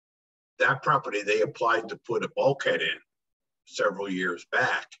 That property, they applied to put a bulkhead in several years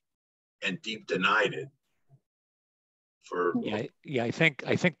back, and Deep denied it. I think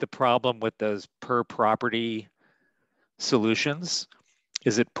the problem with those per property solutions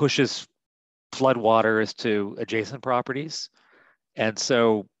is it pushes floodwaters to adjacent properties, and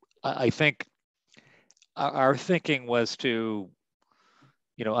so I think our thinking was to,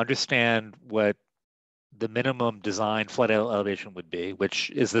 understand what the minimum design flood elevation would be, which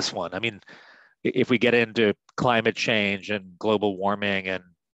is this one. I mean, if we get into climate change and global warming and,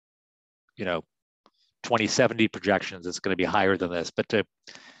 2070 projections, it's going to be higher than this. But to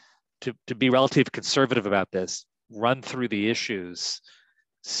be relatively conservative about this, run through the issues,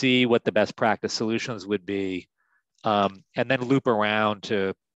 see what the best practice solutions would be, and then loop around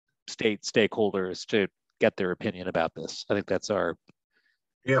to stakeholders to get their opinion about this. I think that's our.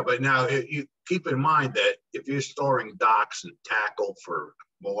 Yeah, but now you keep in mind that if you're storing docks and tackle for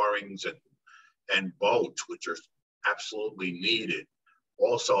moorings and and boats, which are absolutely needed.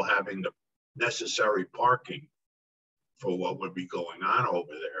 Also having the necessary parking for what would be going on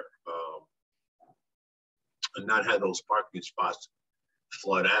over there, and not have those parking spots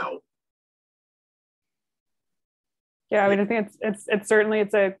flood out. Yeah, I mean, I think it's certainly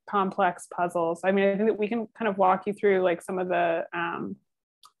it's a complex puzzle. So I mean, I think that we can kind of walk you through like some of the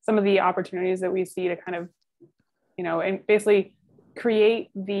opportunities that we see to kind of, you know, and basically create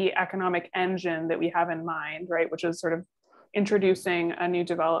the economic engine that we have in mind, right? Which is sort of introducing a new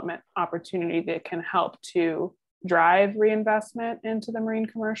development opportunity that can help to drive reinvestment into the marine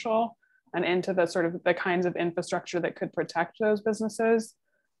commercial and into the sort of the kinds of infrastructure that could protect those businesses,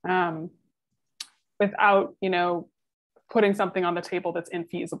 without, you know, putting something on the table that's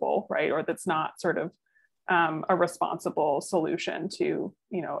infeasible, right? Or that's not sort of a responsible solution to,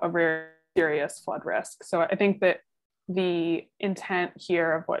 you know, a very serious flood risk. So I think that the intent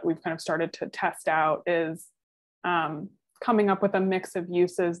here of what we've kind of started to test out is coming up with a mix of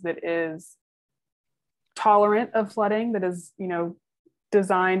uses that is tolerant of flooding, that is, you know,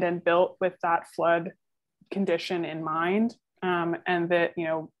 designed and built with that flood condition in mind, and that, you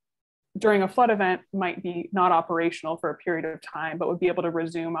know, during a flood event might be not operational for a period of time, but would be able to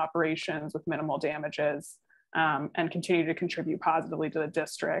resume operations with minimal damages, and continue to contribute positively to the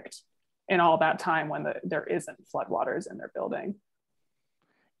district in all that time when there isn't floodwaters in their building.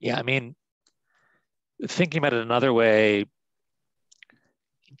 Yeah, I mean, thinking about it another way,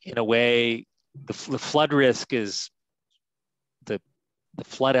 in a way, the flood risk is the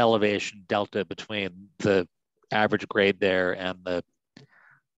flood elevation delta between the average grade there and the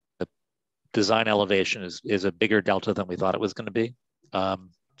design elevation is a bigger delta than we thought it was going to be.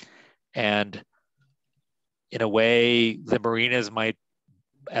 And in a way, the marinas might,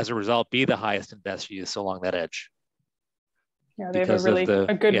 as a result, be the highest and best use along that edge. Yeah, they have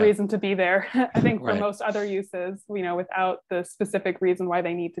a good reason to be there. I think for most other uses, you know, without the specific reason why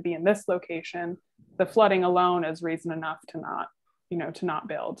they need to be in this location, the flooding alone is reason enough to not, you know, to not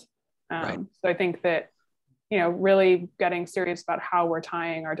build. So I think that, you know, really getting serious about how we're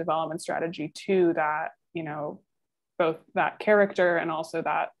tying our development strategy to that, you know, both that character and also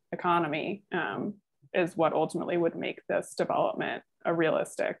that economy, is what ultimately would make this development a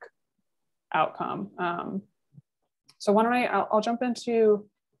realistic outcome. So why don't I'll jump into,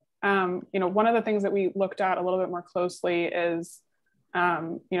 you know, one of the things that we looked at a little bit more closely is,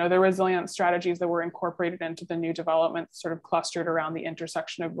 you know, the resilience strategies that were incorporated into the new development sort of clustered around the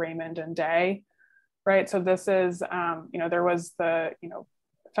intersection of Raymond and Day, right? So this is, you know, there was the, you know,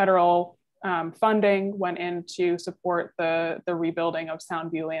 federal funding went in to support the rebuilding of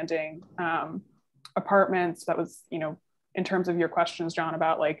Soundview Landing apartments. That was, you know, in terms of your questions, John,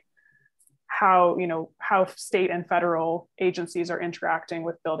 about like how, you know, how state and federal agencies are interacting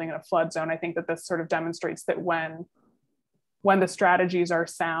with building in a flood zone. I think that this sort of demonstrates that when the strategies are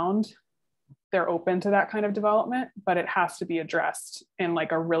sound, they're open to that kind of development, but it has to be addressed in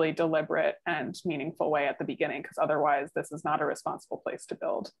like a really deliberate and meaningful way at the beginning, because otherwise this is not a responsible place to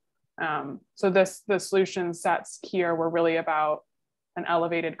build. So the solution sets here were really about an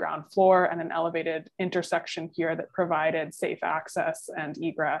elevated ground floor and an elevated intersection here that provided safe access and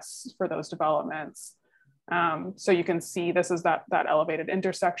egress for those developments. So you can see this is that elevated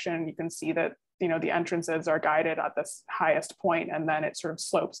intersection. You can see that, you know, the entrances are guided at this highest point, and then it sort of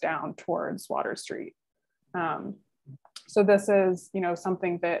slopes down towards Water Street. So this is, you know,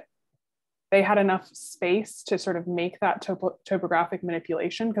 something that they had enough space to sort of make that topographic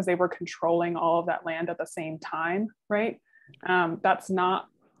manipulation, because they were controlling all of that land at the same time, right? That's not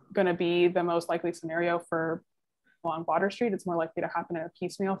going to be the most likely scenario for along Water Street. It's more likely to happen in a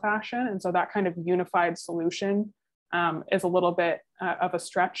piecemeal fashion. And so that kind of unified solution is a little bit of a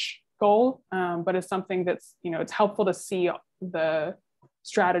stretch goal, but it's something that's, you know, it's helpful to see the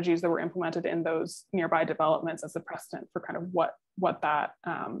strategies that were implemented in those nearby developments as a precedent for kind of what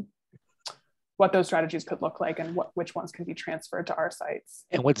those strategies could look like and which ones can be transferred to our sites.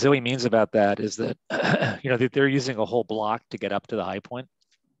 And what Zoe means about that is that, you know, they're using a whole block to get up to the high point.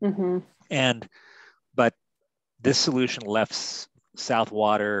 Mm-hmm. But this solution left South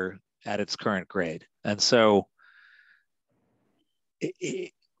Water at its current grade. And so,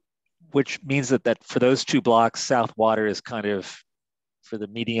 which means that for those two blocks, South Water is kind of, for the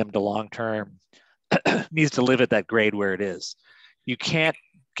medium to long term, needs to live at that grade where it is. You can't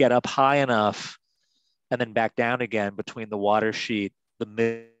get up high enough and then back down again between the water sheet, the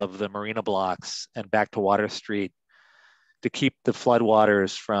middle of the marina blocks, and back to Water Street to keep the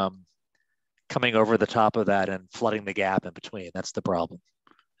floodwaters from coming over the top of that and flooding the gap in between. That's the problem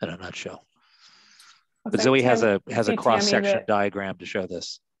in a nutshell. But Zoe has a cross-section diagram to show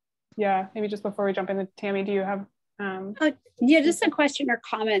this. Yeah, maybe just before we jump into Tammy, do you have? Yeah, just a question or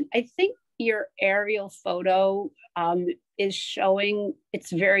comment. I think your aerial photo is showing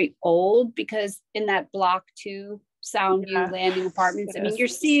it's very old, because in that block 2 Soundview Landing apartments, I mean, you're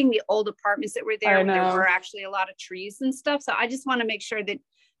seeing the old apartments that were there when there were actually a lot of trees and stuff. So I just want to make sure that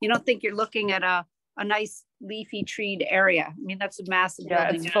you don't think you're looking at a nice leafy treed area. I mean, that's a massive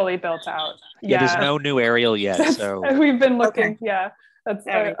building. It's fully built out. Yeah, there's no new aerial yet. So we've been looking. Okay. Yeah, that's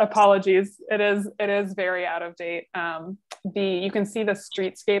apologies. It is very out of date. You can see the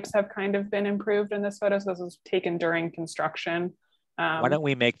streetscapes have kind of been improved in this photo. So this was taken during construction. Why don't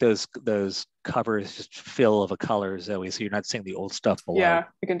we make those covers just fill of a color, Zoe, so you're not seeing the old stuff below? Yeah,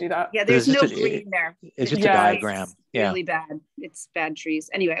 we can do that. Yeah, there's no green there. It's just a diagram. It's really bad. It's bad trees.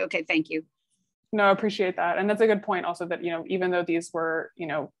 Anyway, okay, thank you. No, I appreciate that. And that's a good point also that, even though these were,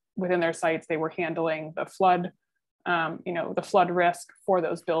 within their sites, they were handling the flood, the flood risk for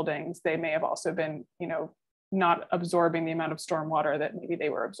those buildings. They may have also been, not absorbing the amount of stormwater that maybe they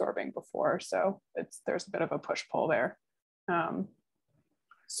were absorbing before. So there's a bit of a push-pull there.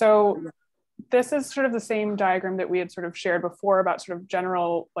 So this is sort of the same diagram that we had sort of shared before about sort of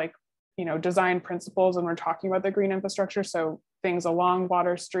general, design principles when we're talking about the green infrastructure. So things along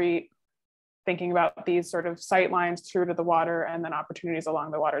Water Street, thinking about these sort of sight lines through to the water, and then opportunities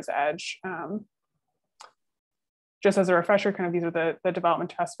along the water's edge. Just as a refresher, kind of these are the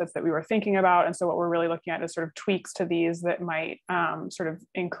development test fits that we were thinking about. And so what we're really looking at is sort of tweaks to these that might sort of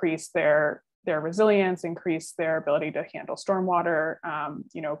increase their resilience, increase their ability to handle stormwater,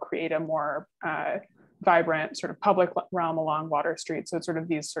 create a more vibrant sort of public realm along Water Street. So it's sort of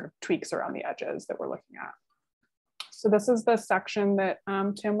these sort of tweaks around the edges that we're looking at. So this is the section that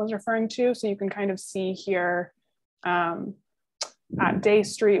Tim was referring to. So you can kind of see here at Day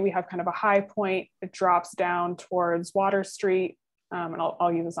Street, we have kind of a high point. It drops down towards Water Street. And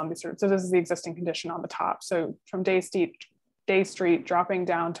I'll use this on these sort of, so this is the existing condition on the top. So from Day Street dropping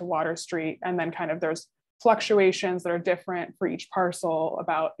down to Water Street, and then kind of there's fluctuations that are different for each parcel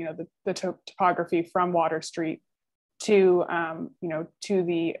about, the topography from Water Street to, to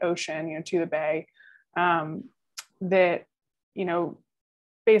the ocean, to the bay. That,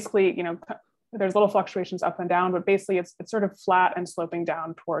 basically, there's little fluctuations up and down, but basically it's sort of flat and sloping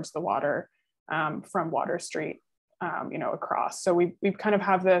down towards the water from Water Street, across. So we kind of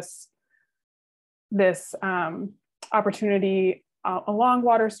have this opportunity along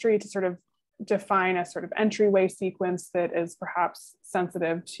Water Street to sort of define a sort of entryway sequence that is perhaps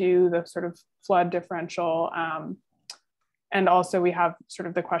sensitive to the sort of flood differential. And also we have sort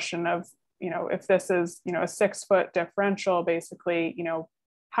of the question of, if this is, a 6-foot differential, basically,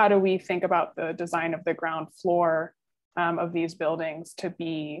 how do we think about the design of the ground floor of these buildings to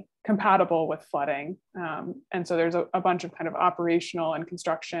be compatible with flooding? And so there's a bunch of kind of operational and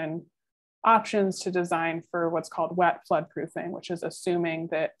construction options to design for what's called wet floodproofing, which is assuming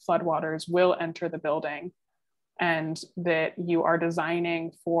that floodwaters will enter the building and that you are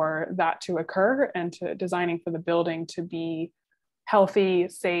designing for that to occur and designing for the building to be healthy,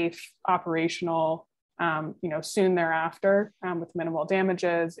 safe, operational, soon thereafter with minimal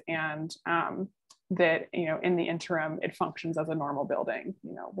damages, and that, in the interim, it functions as a normal building,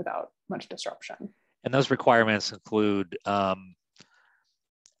 without much disruption. And those requirements include, the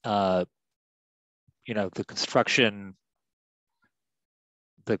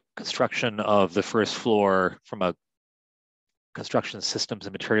construction of the first floor from a construction systems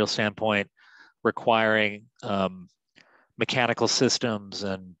and material standpoint, requiring mechanical systems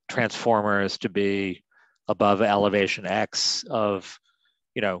and transformers to be above elevation X of,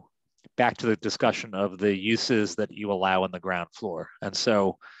 back to the discussion of the uses that you allow in the ground floor. And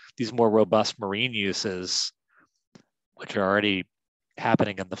so these more robust marine uses, which are already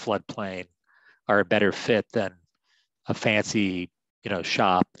happening in the floodplain, are a better fit than a fancy,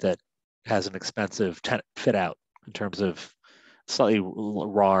 shop that has an expensive fit out in terms of slightly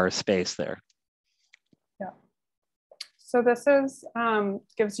rawer space there. So this is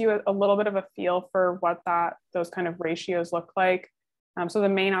gives you a little bit of a feel for what those kind of ratios look like. So the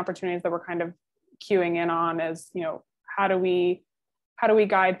main opportunities that we're kind of queuing in on is, how do we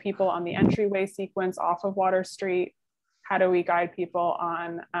guide people on the entryway sequence off of Water Street? How do we guide people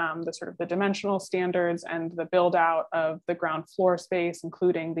on the sort of the dimensional standards and the build out of the ground floor space,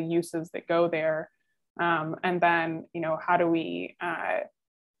 including the uses that go there? And then, how do we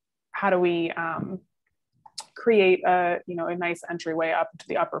create a nice entryway up to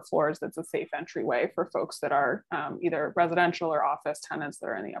the upper floors that's a safe entryway for folks that are either residential or office tenants that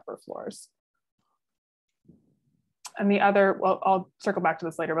are in the upper floors. And the other, well, I'll circle back to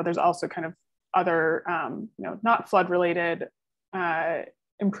this later, but there's also kind of other, not flood related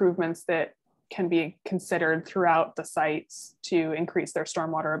improvements that can be considered throughout the sites to increase their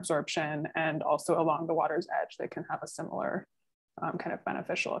stormwater absorption, and also along the water's edge that can have a similar kind of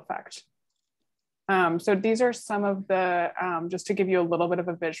beneficial effect. So these are some of the, just to give you a little bit of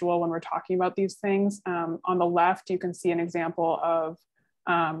a visual when we're talking about these things. On the left, you can see an example of,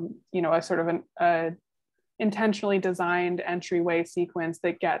 you know, a sort of a intentionally designed entryway sequence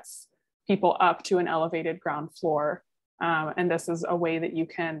that gets people up to an elevated ground floor. And this is a way that you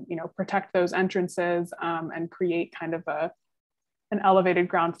can, you know, protect those entrances and create kind of an elevated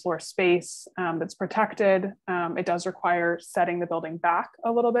ground floor space that's protected. It does require setting the building back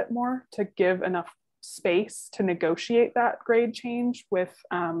a little bit more to give enough space to negotiate that grade change with,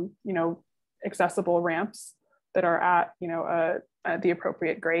 you know, accessible ramps that are at, you know, the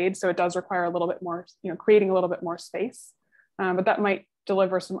appropriate grade. So it does require a little bit more, you know, creating a little bit more space, but that might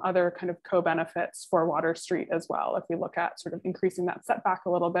deliver some other kind of co-benefits for Water Street as well. If we look at sort of increasing that setback a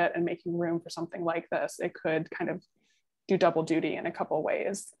little bit and making room for something like this, it could kind of do double duty in a couple of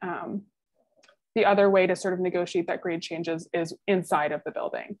ways. The other way to sort of negotiate that grade changes is inside of the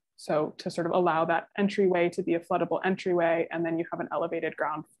building. So to sort of allow that entryway to be a floodable entryway, and then you have an elevated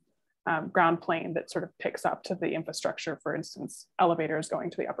ground plane that sort of picks up to the infrastructure, for instance, elevators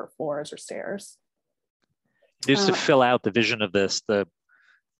going to the upper floors or stairs. Just to fill out the vision of this, the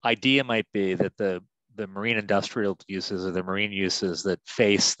idea might be that the marine industrial uses or the marine uses that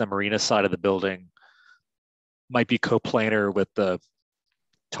face the marina side of the building might be coplanar with the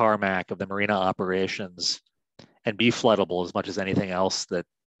tarmac of the marina operations and be floodable as much as anything else that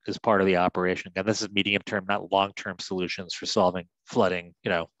is part of the operation. And this is medium-term, not long-term solutions for solving flooding,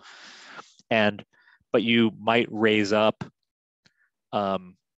 you know. But you might raise up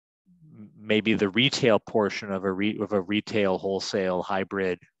maybe the retail portion of a retail wholesale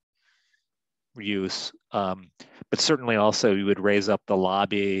hybrid use, but certainly also you would raise up the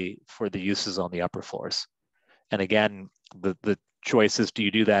lobby for the uses on the upper floors. And again, the choice is, do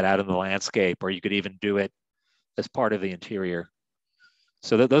you do that out in the landscape, or you could even do it as part of the interior?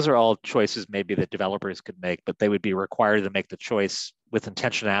 So those are all choices maybe that developers could make, but they would be required to make the choice with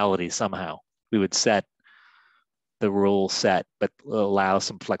intentionality somehow. We would set the rule set, but allow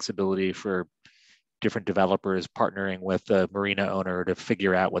some flexibility for different developers partnering with the marina owner to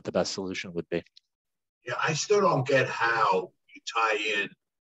figure out what the best solution would be. Yeah, I still don't get how you tie in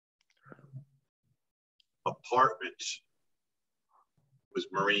apartments with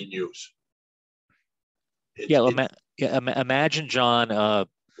marine use. Imagine, John. No,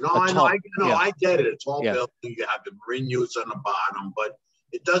 I get it. It's all built. You have the marine use on the bottom, but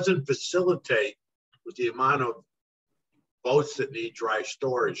it doesn't facilitate with the amount of boats that need dry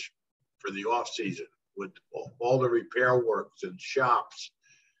storage for the off season, with all the repair works and shops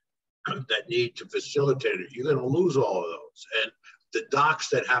that need to facilitate it. You're going to lose all of those, and the docks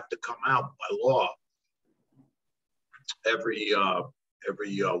that have to come out by law every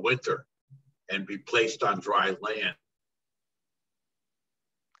winter and be placed on dry land.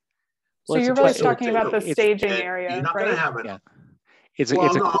 So you're really talking about the staging area, you're not right? going to have it. Yeah.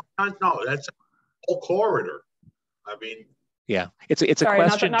 No, that's a whole corridor. I mean, yeah, it's a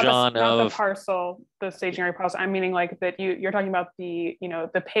question, John, not the parcel, the staging area parcel. I'm meaning like that you're talking about the, you know,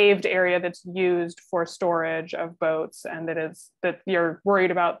 the paved area that's used for storage of boats, and that you're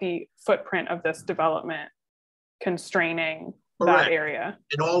worried about the footprint of this development constraining that area.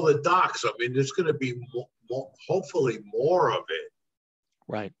 And all the docks. I mean, there's going to be hopefully more of it.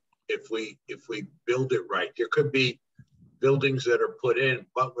 Right. If we build it right, there could be buildings that are put in,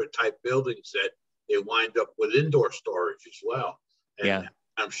 Butler type buildings, that they wind up with indoor storage as well. And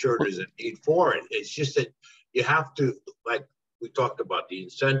I'm sure there's a need for it. It's just that you have to, like we talked about, the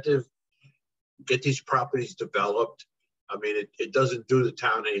incentive, get these properties developed. I mean, it doesn't do the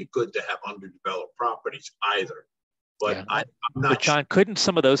town any good to have underdeveloped properties either. But I'm not. But John, couldn't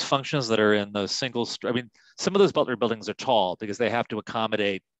some of those functions that are in those I mean, some of those Butler buildings are tall because they have to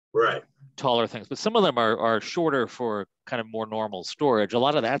accommodate taller things, but some of them are shorter for kind of more normal storage. A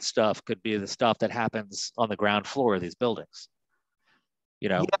lot of that stuff could be the stuff that happens on the ground floor of these buildings. You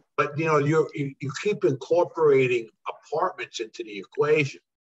know, but you know, you keep incorporating apartments into the equation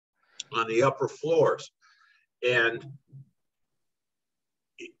on the upper floors, and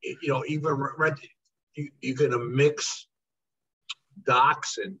you know, even you're going to mix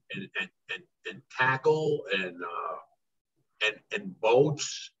docks and tackle and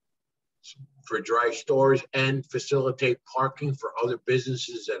boats for dry storage, and facilitate parking for other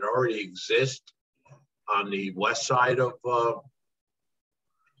businesses that already exist on the west side of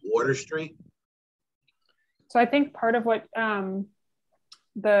Water Street. So I think part of what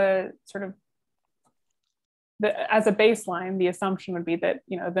the sort of as a baseline, the assumption would be that,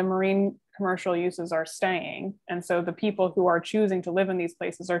 you know, the marine commercial uses are staying. And so the people who are choosing to live in these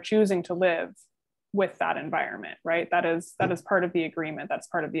places are choosing to live with that environment, right? That is part of the agreement. That's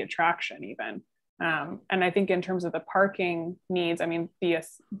part of the attraction even. And I think in terms of the parking needs, I mean,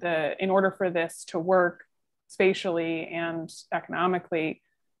 in order for this to work spatially and economically,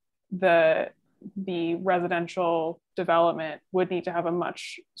 the residential development would need to have a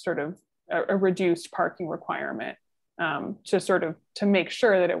much sort of a reduced parking requirement to make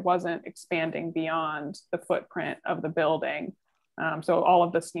sure that it wasn't expanding beyond the footprint of the building. So all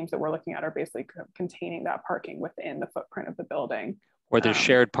of the schemes that we're looking at are basically containing that parking within the footprint of the building. Or there's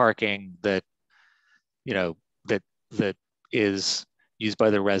shared parking that, you know, that is used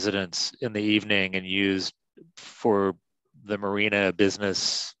by the residents in the evening and used for the marina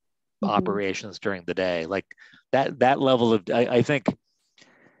business operations during the day. Like that level of, I think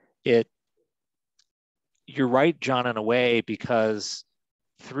you're right, John, in a way, because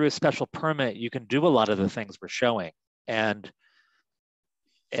through a special permit, you can do a lot of the things we're showing. And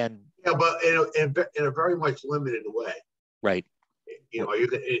yeah, but in a very much limited way. Right. You know, you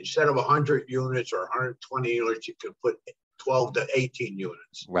can, instead of 100 units or 120 units, you can put 12 to 18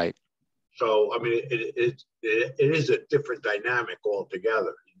 units. Right. So, I mean, it is a different dynamic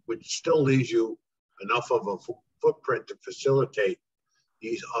altogether, which still leaves you enough of a footprint to facilitate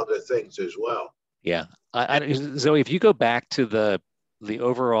these other things as well. Yeah. Zoe, if you go back to the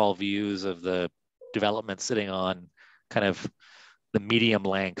overall views of the development sitting on kind of the medium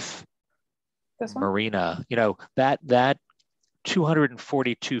length marina, you know, that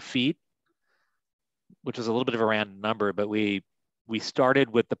 242 feet, which is a little bit of a random number, but we started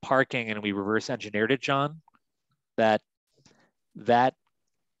with the parking and we reverse engineered it, John. That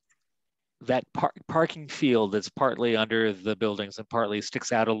parking field that's partly under the buildings and partly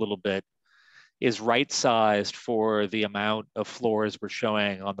sticks out a little bit is right-sized for the amount of floors we're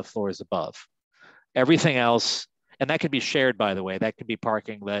showing on the floors above. Everything else, and that could be shared, by the way, that could be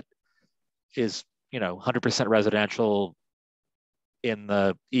parking that is, you know, 100% residential in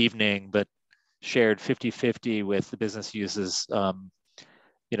the evening, but shared 50-50 with the business uses,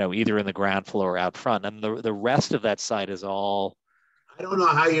 you know, either in the ground floor or out front. And the rest of that site is all. I don't know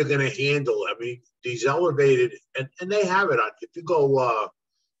how you're going to handle, I mean, these elevated, and they have it on, if you go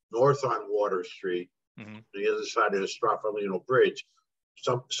north on Water Street, the other side of the Straffolino Bridge,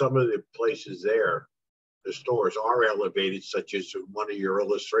 some of the places there, the stores are elevated, such as one of your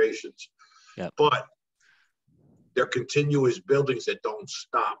illustrations. Yeah. But they're continuous buildings that don't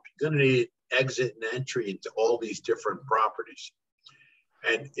stop. You're going to need exit and entry into all these different properties.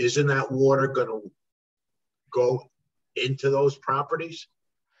 And isn't that water going to go into those properties?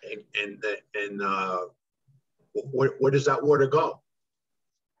 And where does that water go?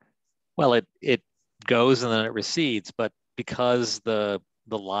 Well, it goes and then it recedes, but because the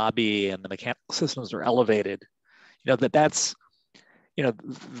lobby and the mechanical systems are elevated, you know, that's a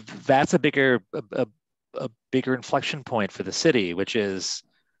bigger inflection point for the city, which is,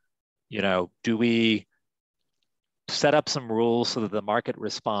 you know, do we set up some rules so that the market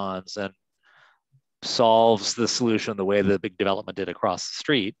responds and solves the solution the way the big development did across the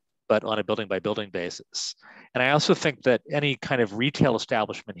street, but on a building by building basis. And I also think that any kind of retail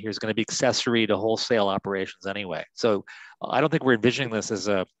establishment here is going to be accessory to wholesale operations anyway. So I don't think we're envisioning this as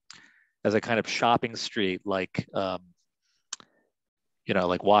a kind of shopping street like, you know,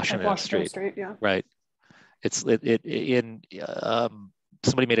 like Washington Street. Yeah. Right. Somebody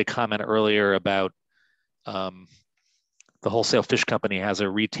made a comment earlier about the wholesale fish company has a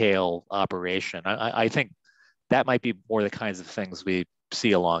retail operation. I think that might be more the kinds of things we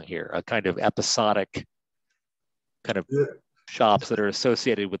see along here, a kind of episodic kind of shops that are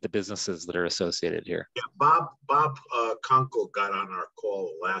associated with the businesses that are associated here. Yeah, Bob Kunkel got on our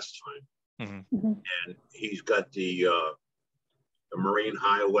call last time, and he's got the Marine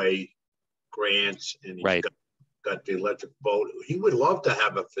Highway grants, and he's got the electric boat. He would love to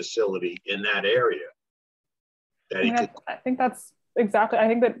have a facility in that area. I think that's exactly, I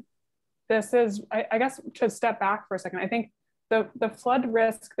think that this is, I guess to step back for a second, I think the flood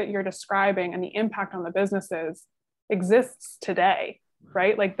risk that you're describing and the impact on the businesses exists today,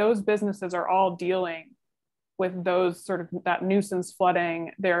 right? Like those businesses are all dealing with those sort of that nuisance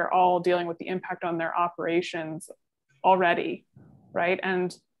flooding. They're all dealing with the impact on their operations already, right?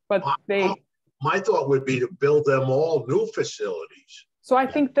 But my thought would be to build them all new facilities. So I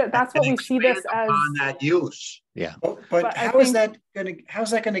think that's what we see this as on that use. Yeah. But how's that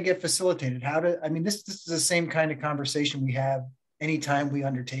going to get facilitated? This is the same kind of conversation we have anytime we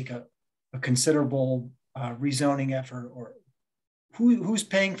undertake a considerable rezoning effort or who's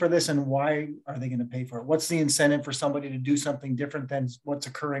paying for this and why are they going to pay for it? What's the incentive for somebody to do something different than what's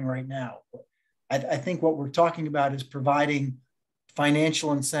occurring right now? I think what we're talking about is providing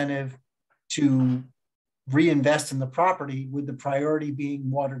financial incentive to reinvest in the property, with the priority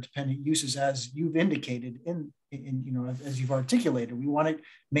being water dependent uses, as you've indicated in as you've articulated. We want to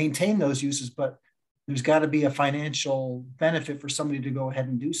maintain those uses, but there's got to be a financial benefit for somebody to go ahead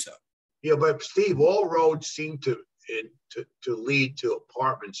and do so. Yeah, but Steve, all roads seem to lead to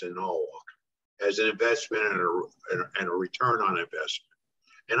apartments in Norwalk as an investment and a return on investment.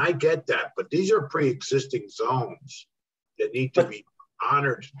 And I get that, but these are pre-existing zones that need to be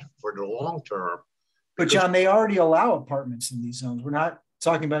honored for the long term. But John, they already allow apartments in these zones. We're not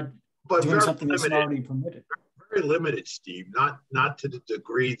talking about doing something that's already permitted. Very limited, Steve. Not to the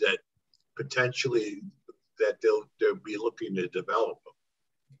degree that potentially that they'll be looking to develop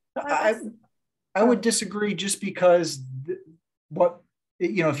them. I would disagree, just because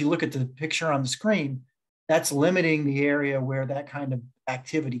if you look at the picture on the screen, that's limiting the area where that kind of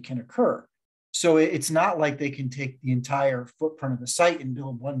activity can occur. So it's not like they can take the entire footprint of the site and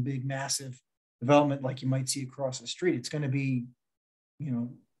build one big massive development like you might see across the street. It's going to be,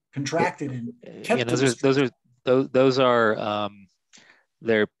 contracted and kept. Yeah, those are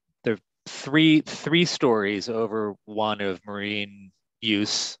they're three stories over one of marine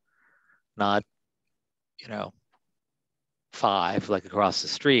use, not 5 like across the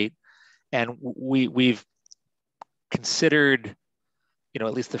street. And we've considered,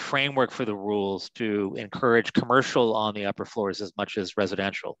 at least the framework for the rules to encourage commercial on the upper floors as much as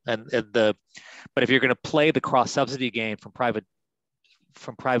residential. But if you're going to play the cross subsidy game from private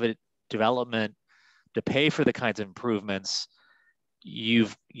development to pay for the kinds of improvements,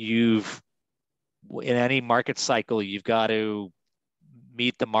 you've in any market cycle, you've got to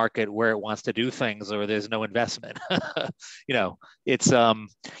meet the market where it wants to do things, or there's no investment. It's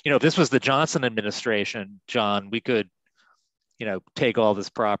if this was the Johnson administration, John, we could take all this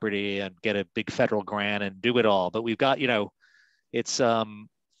property and get a big federal grant and do it all. But we've got, it's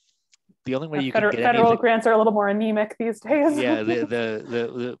the only way you can get federal grants are a little more anemic these days. Yeah,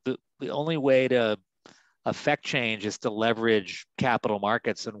 the only way to affect change is to leverage capital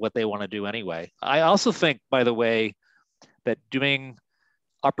markets and what they want to do anyway. I also think, by the way, that doing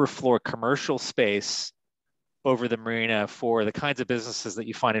upper floor commercial space over the marina for the kinds of businesses that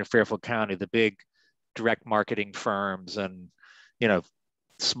you find in Fairfield County, the big direct marketing firms and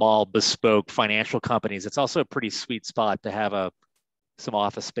small bespoke financial companies, it's also a pretty sweet spot to have some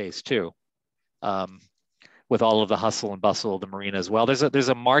office space too, with all of the hustle and bustle of the marina as well. There's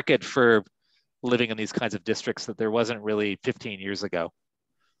a market for living in these kinds of districts that there wasn't really 15 years ago,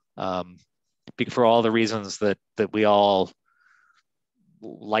 for all the reasons that we all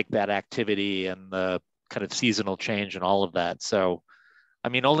like that activity and the kind of seasonal change and all of that. So, I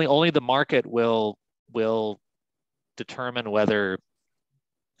mean, only the market will determine whether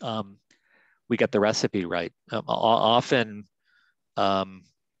we get the recipe right. Often,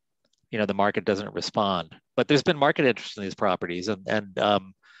 the market doesn't respond. But there's been market interest in these properties, and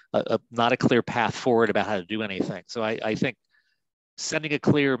not a clear path forward about how to do anything. So I think sending a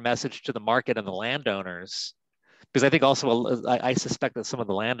clear message to the market and the landowners, because I think also I suspect that some of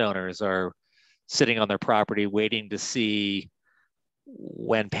the landowners are sitting on their property waiting to see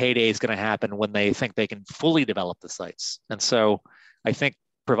when payday is going to happen, when they think they can fully develop the sites. And so I think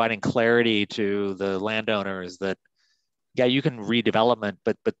providing clarity to the landowners that, yeah, you can redevelopment,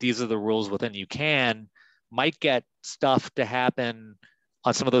 but these are the rules within you might get stuff to happen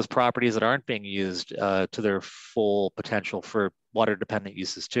on some of those properties that aren't being used to their full potential for water dependent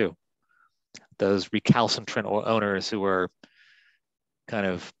uses too. Those recalcitrant owners who are kind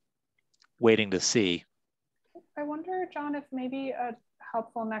of waiting to see. I wonder, John, if maybe a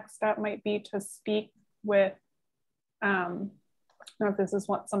helpful next step might be to speak with, I don't know if this is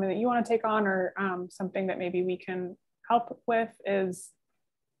something that you want to take on, or something that maybe we can help with is,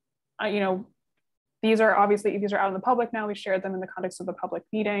 these are out in the public now. We shared them in the context of the public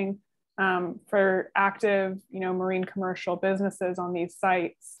meeting. For active, marine commercial businesses on these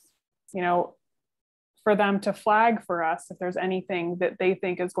sites, for them to flag for us if there's anything that they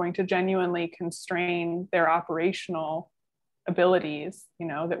think is going to genuinely constrain their operational abilities,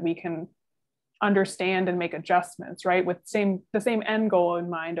 that we can understand and make adjustments, right? With the same end goal in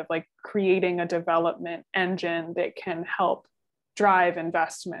mind of like creating a development engine that can help drive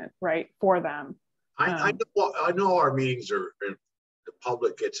investment, right, for them. I know our meetings are, the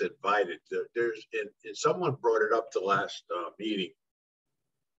public gets invited. And someone brought it up the last meeting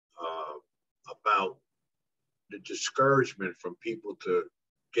about the discouragement from people to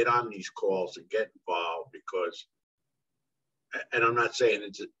get on these calls and get involved, because and I'm not saying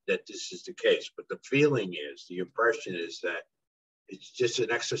that this is the case, but the feeling is, the impression is that it's just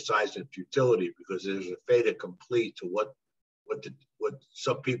an exercise in futility because there's a fait accompli to what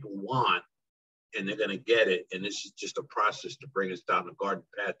some people want, and they're going to get it, and this is just a process to bring us down the garden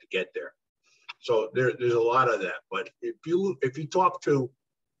path to get there. So there's a lot of that. But if you talk to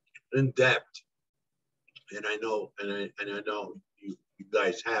in depth, and I know you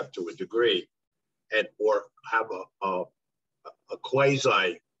guys have to a degree, and or have a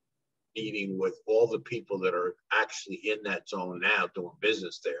quasi meeting with all the people that are actually in that zone now doing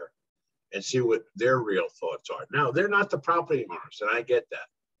business there, and see what their real thoughts are. Now, they're not the property owners, and I get that,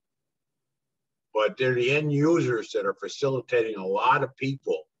 but they're the end users that are facilitating a lot of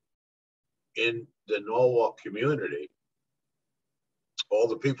people in the Norwalk community. All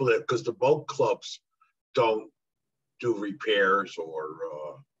the people that, because the boat clubs don't do repairs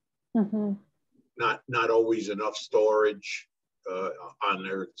or not always enough storage on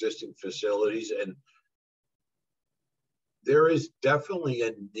their existing facilities, and there is definitely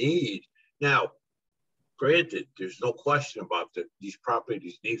a need. Now, granted, there's no question about that these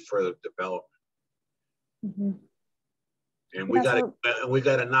properties need further development. And we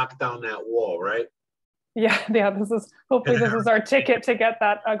got to knock down that wall, right? Yeah. Hopefully this is our ticket to get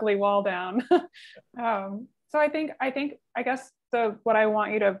that ugly wall down. So I guess what I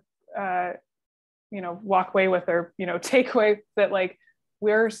want you to walk away with, or take away, that like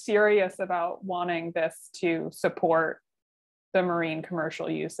we're serious about wanting this to support the marine commercial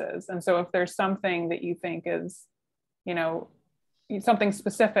uses. And so if there's something that you think is something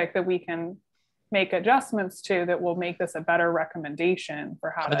specific that we can make adjustments to, that will make this a better recommendation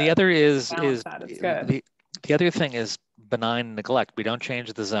for how to the other is that, it's good. The other thing is benign neglect. We don't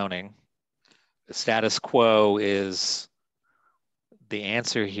change the zoning. The status quo is the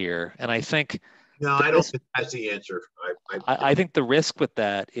answer here. And I think I don't think that's the answer. I think the risk with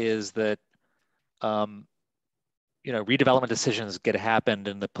that is that redevelopment decisions get happened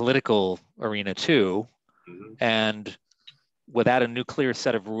in the political arena too, and without a new clear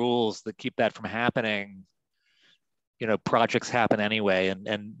set of rules that keep that from happening, projects happen anyway.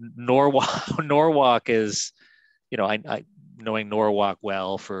 And Norwalk is, I knowing Norwalk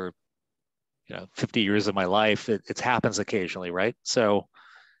well for 50 years of my life, it happens occasionally, right? So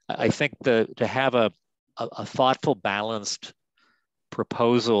I think to have a thoughtful, balanced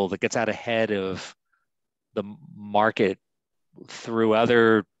proposal that gets out ahead of the market through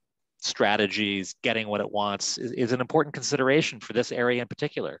other strategies, getting what it wants, is an important consideration for this area in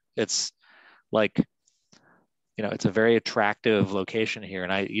particular. It's like, it's a very attractive location here.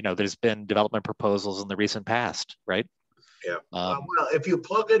 And there's been development proposals in the recent past, right? Yeah. Well, if you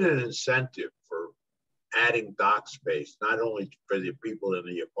plug in an incentive for adding dock space, not only for the people in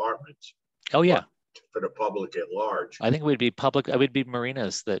the apartments. Oh yeah. For the public at large. I think it would be be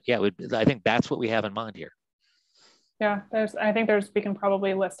marinas that, I think that's what we have in mind here. Yeah, we can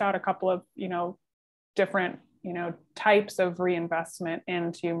probably list out a couple of, different, types of reinvestment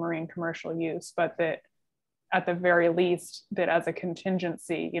into marine commercial use, but that at the very least, that as a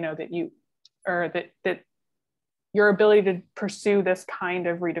contingency, that your ability to pursue this kind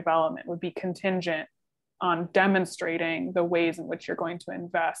of redevelopment would be contingent on demonstrating the ways in which you're going to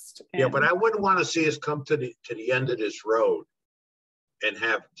invest. Yeah, but I wouldn't want to see us come to the end of this road and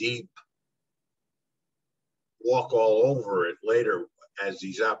have deep walk all over it later as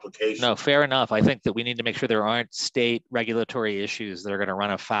these applications. No, fair enough. I think that we need to make sure there aren't state regulatory issues that are going to run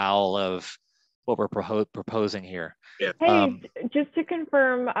afoul of what we're proposing here. Yeah. Hey, just to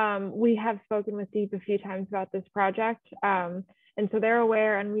confirm, we have spoken with Deep a few times about this project. And so they're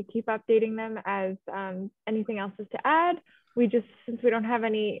aware, and we keep updating them as anything else is to add. Since we don't have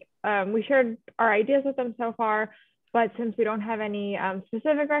any, we shared our ideas with them so far, but since we don't have any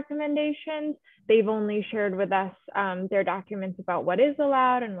specific recommendations, they've only shared with us their documents about what is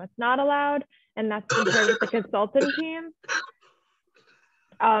allowed and what's not allowed. And that's been shared with the consultant team.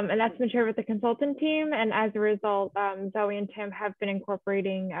 And as a result, Zoe and Tim have been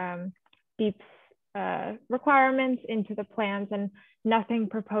incorporating Deep's requirements into the plans, and nothing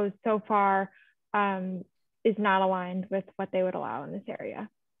proposed so far is not aligned with what they would allow in this area.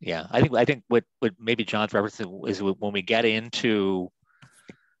 Yeah, I think what maybe John's referencing is when we get into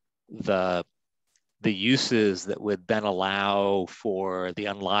the uses that would then allow for the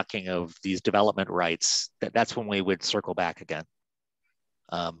unlocking of these development rights, that's when we would circle back again.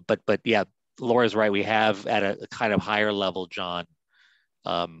 But yeah, Laura's right. We have at a kind of higher level, John,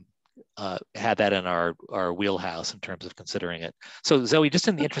 had that in our wheelhouse in terms of considering it. So Zoe, just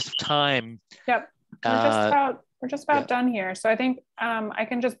in the interest of time. Yep. We're just about We're just about done here. So I think I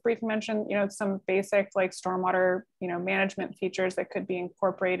can just briefly mention, some basic like stormwater, management features that could be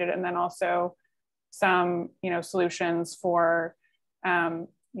incorporated, and then also some, solutions for,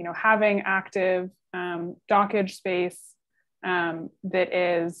 having active dockage space that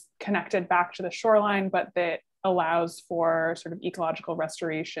is connected back to the shoreline, but that allows for sort of ecological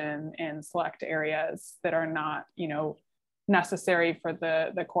restoration in select areas that are not, necessary for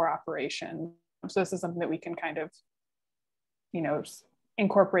the core operation. So this is something that we can kind of,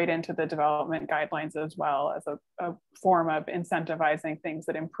 incorporate into the development guidelines as well as a form of incentivizing things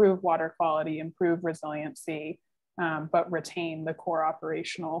that improve water quality, improve resiliency, but retain the core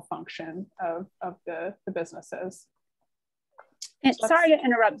operational function of the businesses. And sorry to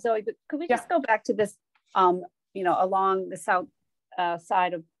interrupt, Zoe, but could we just go back to this, along the south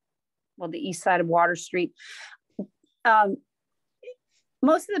side of, the east side of Water Street?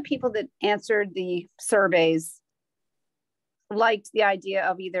 Most of the people that answered the surveys liked the idea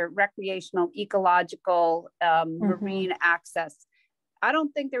of either recreational, ecological, marine access. I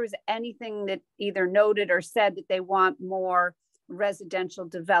don't think there was anything that either noted or said that they want more residential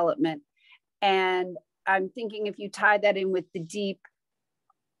development. And I'm thinking if you tie that in with the deep,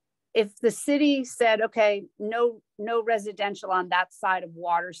 if the city said, okay, no residential on that side of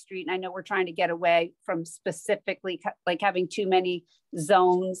Water Street, and I know we're trying to get away from specifically like having too many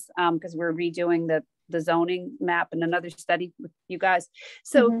zones because we're redoing the zoning map and another study with you guys.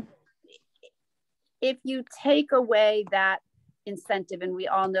 So if you take away that incentive, and we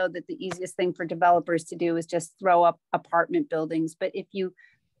all know that the easiest thing for developers to do is just throw up apartment buildings, but if you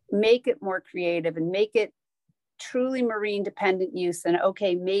make it more creative and make it truly marine dependent use, and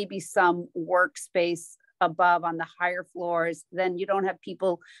okay, maybe some workspace above on the higher floors, then you don't have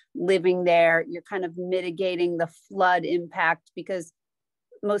people living there. You're kind of mitigating the flood impact, because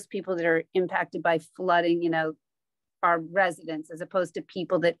most people that are impacted by flooding, are residents as opposed to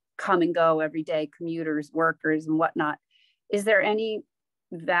people that come and go every day, commuters, workers, and whatnot. Is there any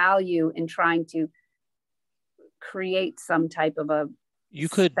value in trying to create some type of a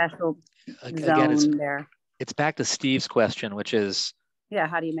special zone there? It's back to Steve's question, which is,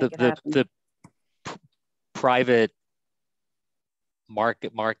 how do you make it happen? The private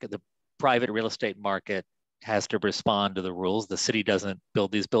market, the private real estate market has to respond to the rules. The city doesn't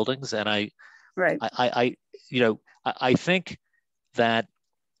build these buildings, and I think that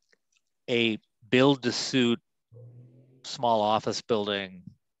a build-to-suit small office building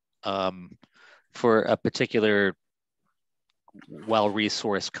for a particular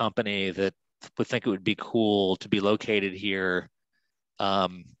well-resourced company that would think it would be cool to be located here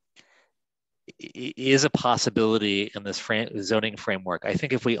is a possibility in this zoning framework. I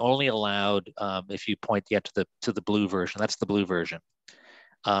think if we only allowed, if you point yet to the blue version, that's the blue version.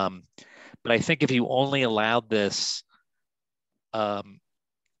 But I think if you only allowed this, the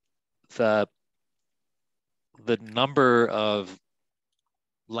number of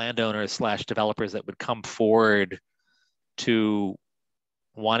landowners / developers that would come forward to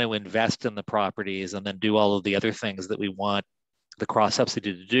want to invest in the properties and then do all of the other things that we want the cross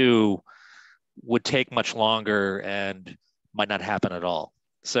subsidy to do would take much longer and might not happen at all.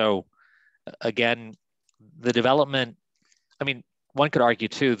 So again, the development, one could argue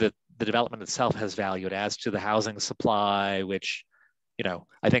too that the development itself has value. It adds to the housing supply, which,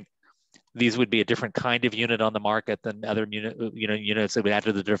 I think these would be a different kind of unit on the market than other units that would add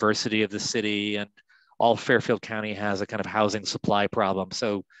to the diversity of the city. And all Fairfield County has a kind of housing supply problem.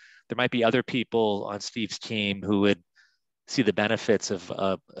 So there might be other people on Steve's team who would see the benefits of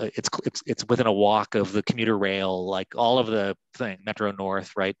it's within a walk of the commuter rail, like all of the Metro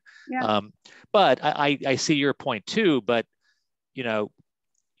North, right? Yeah. But I see your point too. But you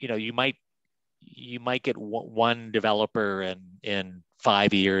might get one developer in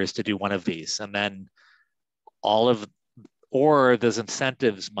 5 years to do one of these, and then or those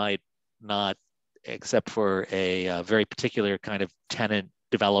incentives might not, except for a very particular kind of tenant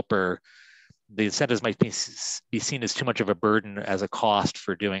developer. The incentives might be seen as too much of a burden as a cost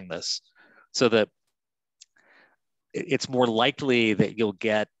for doing this. So that it's more likely that you'll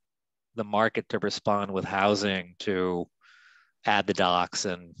get the market to respond with housing to add the docks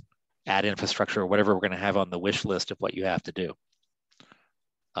and add infrastructure or whatever we're going to have on the wish list of what you have to do.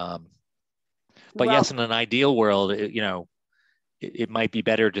 But yes, in an ideal world, it might be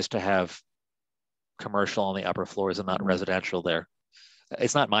better just to have commercial on the upper floors and not residential there.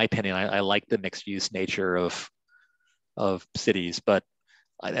 It's not my opinion. I like the mixed use nature of cities, but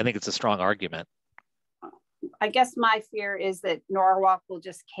I think it's a strong argument. I guess my fear is that Norwalk will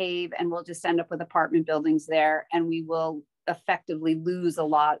just cave and we'll just end up with apartment buildings there, and we will effectively lose a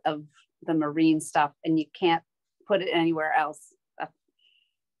lot of the marine stuff. And you can't put it anywhere else.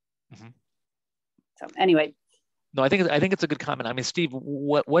 Mm-hmm. So anyway. No, I think it's a good comment. I mean, Steve,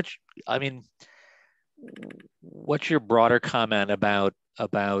 what's your broader comment about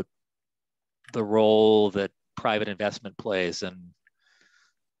the role that private investment plays in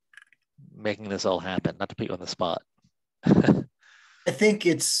making this all happen? Not to put you on the spot. I think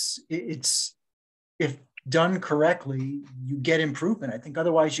it's if done correctly, you get improvement. I think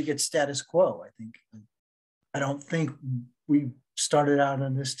otherwise you get status quo. I don't think we started out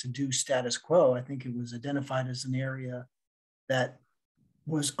on this to do status quo. I think it was identified as an area that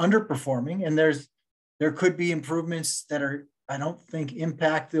was underperforming, and there could be improvements that I don't think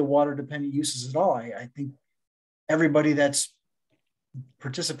impact the water dependent uses at all. I think everybody that's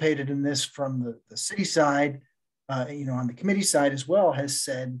participated in this from the city side, on the committee side as well, has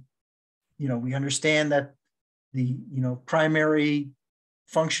said, we understand that the, primary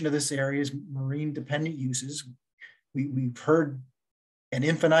function of this area is marine dependent uses. We've heard an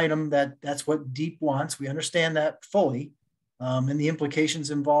infinitum that's what DEEP wants. We understand that fully, and the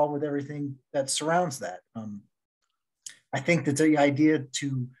implications involved with everything that surrounds that. I think that the idea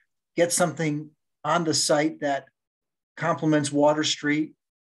to get something on the site that complements Water Street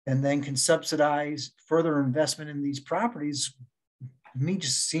and then can subsidize further investment in these properties, to me,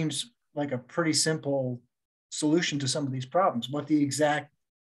 just seems like a pretty simple solution to some of these problems. What the exact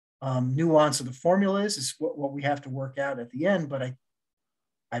nuance of the formula is what we have to work out at the end. But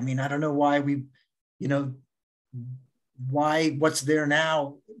I mean, I don't know why what's there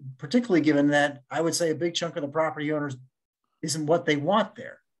now, particularly given that I would say a big chunk of the property owners isn't what they want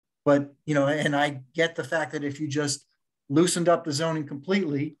there. But, and I get the fact that if you just loosened up the zoning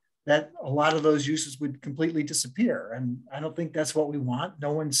completely, that a lot of those uses would completely disappear. And I don't think that's what we want.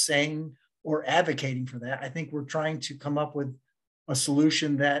 No one's saying or advocating for that. I think we're trying to come up with a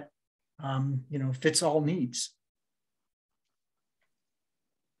solution that, fits all needs.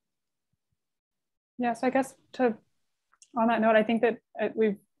 Yeah, so I guess on that note, I think that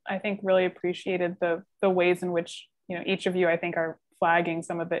we've really appreciated the ways in which, each of you, I think, are flagging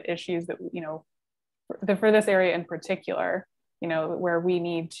some of the issues that, for this area in particular, where we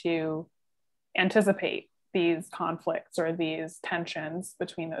need to anticipate these conflicts or these tensions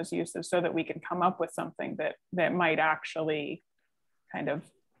between those uses so that we can come up with something that might actually kind of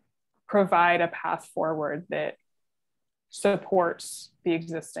provide a path forward that supports the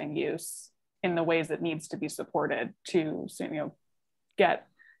existing use in the ways it needs to be supported to,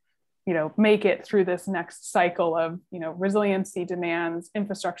 make it through this next cycle of, resiliency demands,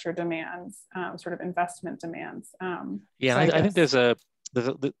 infrastructure demands, sort of investment demands. Yeah, so I think there's I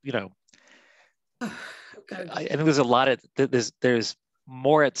think there's a lot of, there's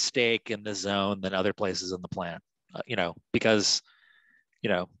more at stake in the zone than other places in the plan, because,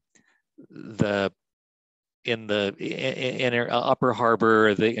 in Upper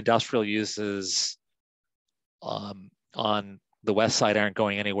Harbor, the industrial uses on the west side aren't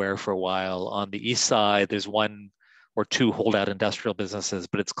going anywhere for a while. On the east side, there's one or two holdout industrial businesses,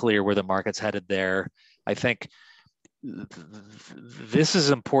 but it's clear where the market's headed there. I think this is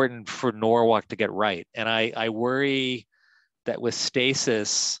important for Norwalk to get right. And I worry that with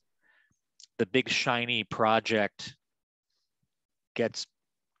stasis, the big shiny project gets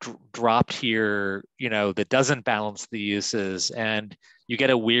dropped here, that doesn't balance the uses, and you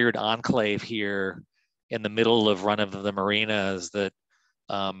get a weird enclave here in the middle of one of the marinas that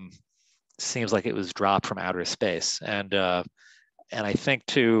seems like it was dropped from outer space. And I think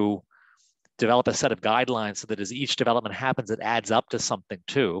to develop a set of guidelines so that as each development happens, it adds up to something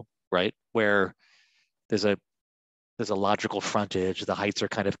too, right? Where there's a logical frontage, the heights are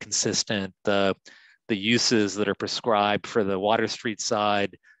kind of consistent, the uses that are prescribed for the Water Street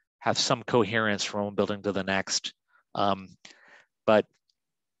side have some coherence from one building to the next. But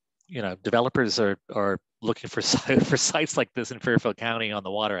developers are looking for sites like this in Fairfield County on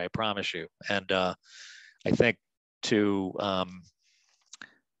the water, I promise you. And I think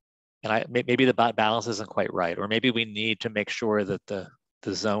maybe the balance isn't quite right, or maybe we need to make sure that the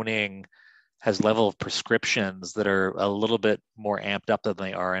zoning has level of prescriptions that are a little bit more amped up than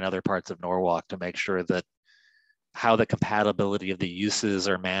they are in other parts of Norwalk, to make sure that how the compatibility of the uses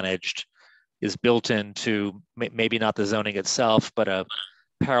are managed is built into maybe not the zoning itself, but a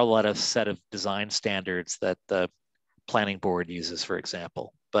parallel set of design standards that the planning board uses, for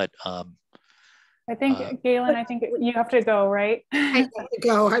example. But I think, Galen, I think you have to go, right? I have to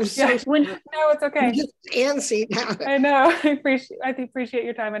go. I'm so no, it's okay. I'm just antsy now. I know. I appreciate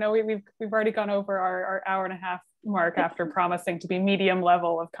your time. I know we've already gone over our hour and a half mark after promising to be medium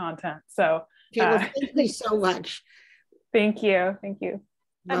level of content. So thank you so much. Thank you.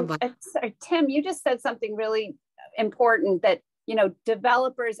 Sorry, Tim, you just said something really important that, you know,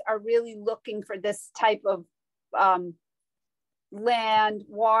 developers are really looking for this type of land,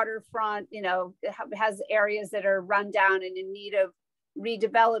 waterfront, you know, it has areas that are run down and in need of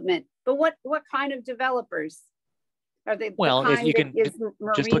redevelopment. But what kind of developers? Are they well, the kind if you can that is just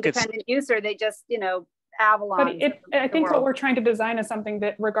marine dependent use, or are they just, you know, Avalon? But I think what we're trying to design is something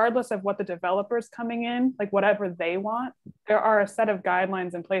that, regardless of what the developers coming in, like whatever they want, there are a set of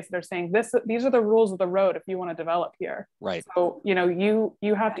guidelines in place that are saying these are the rules of the road if you want to develop here. Right. So, you know,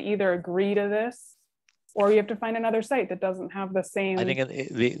 you have to either agree to this, or you have to find another site that doesn't have the same. I think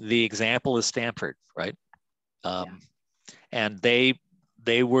the example is Stanford, right? And they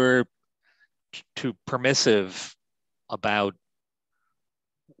were too permissive about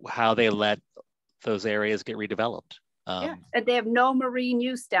how they let those areas get redeveloped. And they have no marine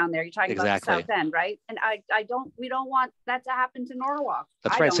use down there. You're talking exactly. about the South End, right? And we don't want that to happen to Norwalk.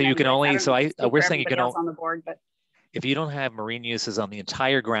 That's right. So you can only, we're saying you can only, on the board, but if you don't have marine uses on the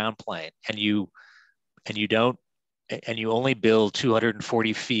entire ground plane and you only build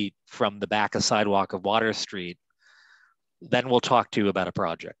 240 feet from the back of sidewalk of Water Street, then we'll talk to you about a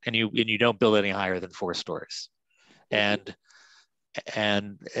project. And you don't build any higher than 4 stories. And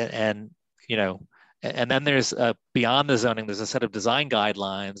you know, and then there's beyond the zoning, there's a set of design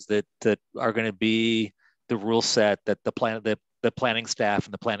guidelines that are going to be the rule set that the planning staff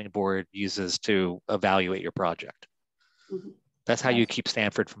and the planning board uses to evaluate your project. Mm-hmm. That's how you keep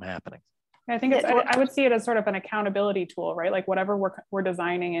Stanford from happening. I think I would see it as sort of an accountability tool, right? Like whatever we're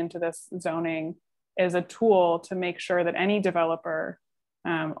designing into this zoning is a tool to make sure that any developer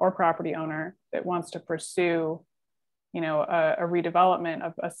or property owner that wants to pursue, you know, a redevelopment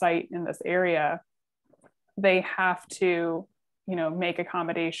of a site in this area, they have to, you know, make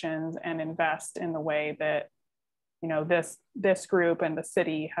accommodations and invest in the way that, you know, this group and the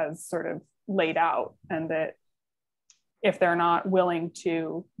city has sort of laid out, and that if they're not willing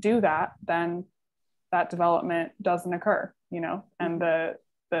to do that, then that development doesn't occur, you know, and the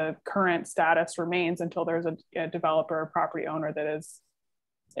current status remains until there's a developer or property owner that is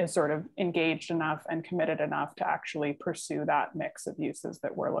sort of engaged enough and committed enough to actually pursue that mix of uses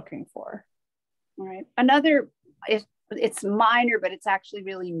that we're looking for. All right. Another, it's minor, but it's actually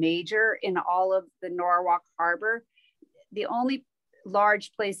really major in all of the Norwalk Harbor. The only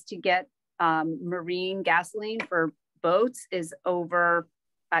large place to get marine gasoline for boats is over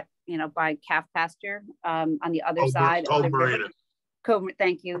at, you know, by calf pasture on the other side of the river.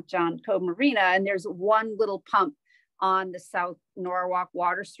 Thank you, John. Cove Marina. And there's one little pump on the South Norwalk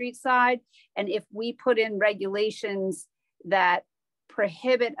Water Street side. And if we put in regulations that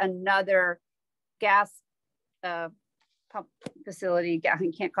prohibit another gas pump facility, I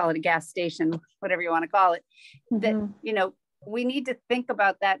can't call it a gas station, whatever you want to call it, that, you know, we need to think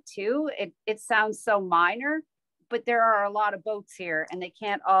about that too. It sounds so minor, but there are a lot of boats here and they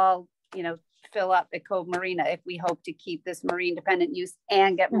can't all, you know, fill up at Cove Marina if we hope to keep this marine dependent use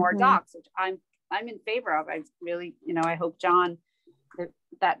and get more docks, which I'm in favor of. I really, you know, I hope, John,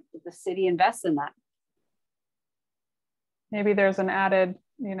 that the city invests in that. Maybe there's an added,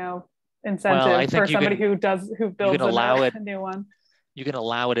 you know, incentive for somebody who builds a new one. You can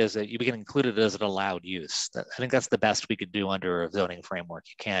allow it you can include it as an allowed use. I think that's the best we could do under a zoning framework.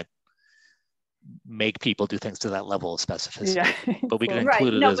 You can't make people do things to that level of specificity, but we can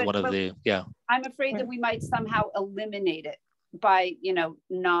include it as one of the, I'm afraid that we might somehow eliminate it by, you know,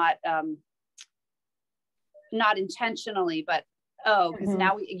 not intentionally, but because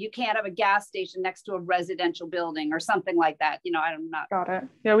now you can't have a gas station next to a residential building or something like that. You know, I'm not. Got it.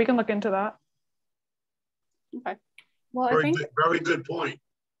 Yeah, we can look into that. Okay. Well, very good point.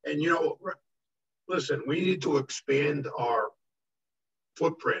 And, you know, listen, we need to expand our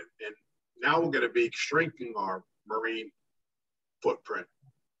footprint, and now we're going to be shrinking our marine footprint.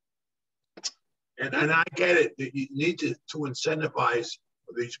 And I get it that you need to incentivize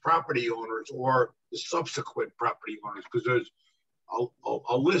these property owners or the subsequent property owners, because there's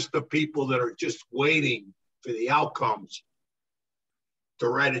a list of people that are just waiting for the outcomes to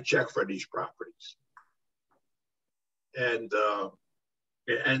write a check for these properties. And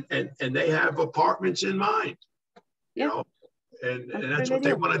they have apartments in mind, you know, and that's what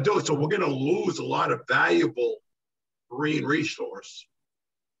they want to do. So we're going to lose a lot of valuable marine resource,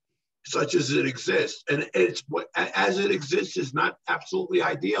 such as it exists. And as it exists is not absolutely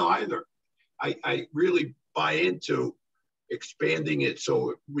ideal either. I really buy into expanding it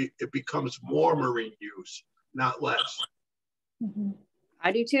so it becomes more marine use, not less.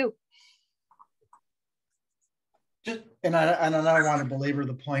 I do too. And I don't want to belabor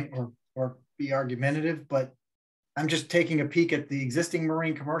the point or be argumentative, but I'm just taking a peek at the existing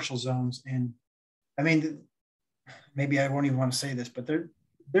marine commercial zones. And I mean, maybe I won't even want to say this, but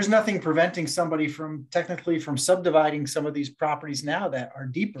there's nothing preventing somebody from technically from subdividing some of these properties now that are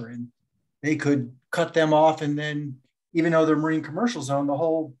deeper, and they could cut them off. And then even though they're marine commercial zone,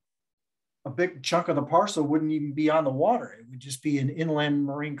 a big chunk of the parcel wouldn't even be on the water. It would just be an inland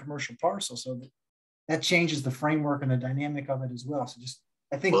marine commercial parcel. So that changes the framework and the dynamic of it as well. So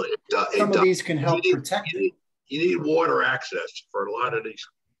I think some of these can help protect it. You need water access for a lot of these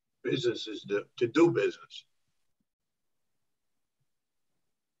businesses to do business.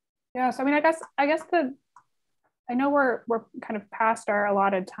 Yeah, so I mean, I guess I know we're kind of past our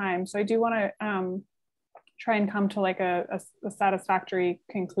allotted time, so I do want to try and come to like a satisfactory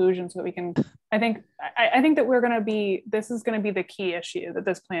conclusion so that we can. I think that this is going to be the key issue that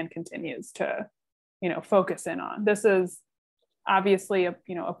this plan continues to, focus in on. This is obviously a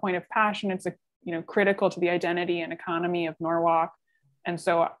point of passion. It's critical to the identity and economy of Norwalk, and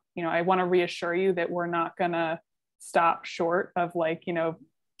so I want to reassure you that we're not going to stop short of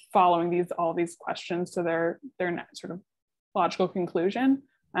following all these questions to their sort of logical conclusion.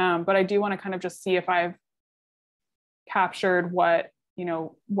 But I do want to kind of just see if I've captured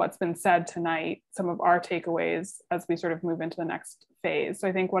what's been said tonight, some of our takeaways as we sort of move into the next phase. So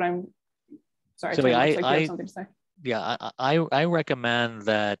I think sorry, Tim, looks like you have something to say. Yeah, I recommend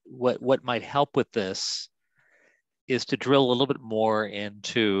that what might help with this is to drill a little bit more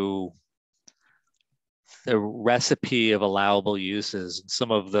into the recipe of allowable uses and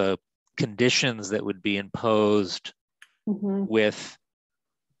some of the conditions that would be imposed with,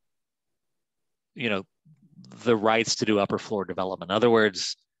 the rights to do upper floor development. In other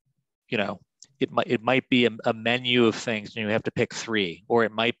words, it might be a menu of things and you have to pick 3, or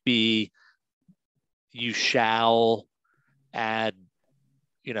it might be you shall add,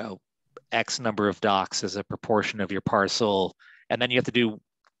 X number of docks as a proportion of your parcel, and then you have to do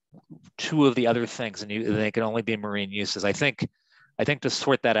 2 of the other things, and they can only be marine uses. I think to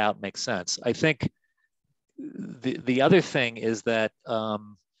sort that out makes sense. I think the other thing is that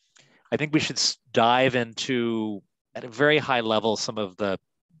I think we should dive into, at a very high level, some of the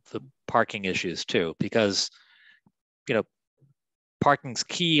parking issues too, because parking's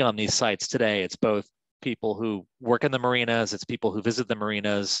key on these sites today. It's both people who work in the marinas, it's people who visit the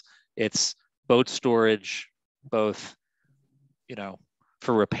marinas, it's boat storage, both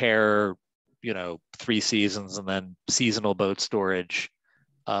for repair, 3 seasons, and then seasonal boat storage.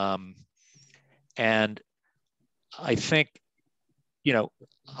 And I think,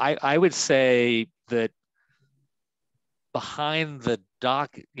 I would say that behind the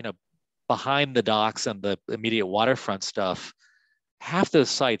docks and the immediate waterfront stuff, half those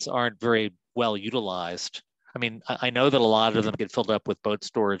sites aren't very well utilized. I mean, I know that a lot of them get filled up with boat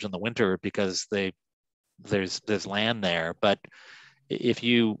storage in the winter because there's land there, but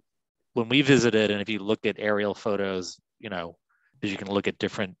when we visited, and if you look at aerial photos, as you can look at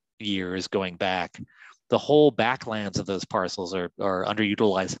different years going back, the whole backlands of those parcels are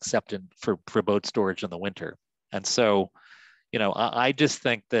underutilized except for boat storage in the winter. And so, I just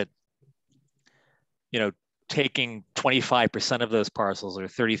think that, taking 25% of those parcels or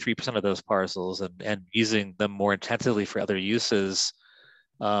 33% of those parcels and using them more intensively for other uses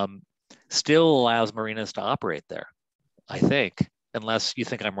still allows marinas to operate there, I think, unless you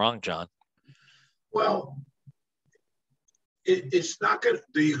think I'm wrong, John. Well, it's not going to,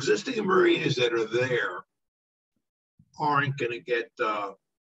 the existing marinas that are there aren't going to get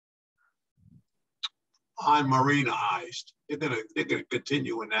un-marinaized. They're going to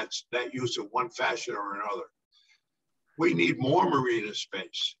continue in that use in one fashion or another. We need more marina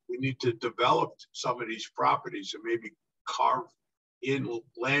space. We need to develop some of these properties and maybe carve in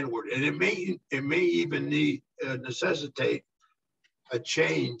landward, and it may even necessitate a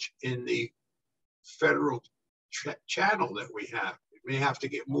change in the federal channel that we have. It may have to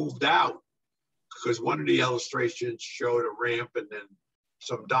get moved out because one of the illustrations showed a ramp and then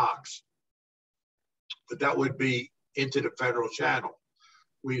some docks, but that would be into the federal channel.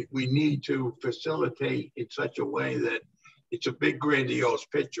 We need to facilitate in such a way that it's a big grandiose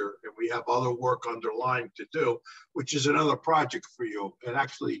picture, and we have other work underlying to do, which is another project for you. And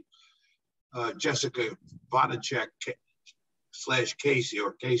actually, Jessica Vonacek / Casey,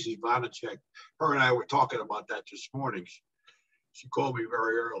 or Casey Vonacek, her and I were talking about that this morning. She called me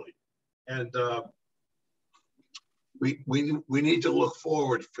very early. And we need to look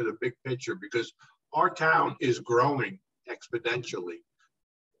forward for the big picture, because our town is growing exponentially.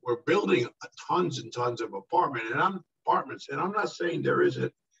 We're building tons and tons of apartments, and I'm not saying there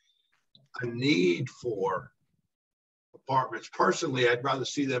isn't a need for apartments. Personally, I'd rather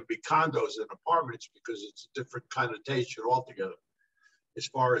see them be condos than apartments, because it's a different connotation altogether as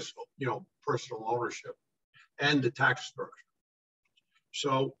far as, personal ownership. and the tax structure.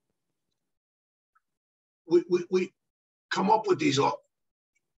 So we come up with these,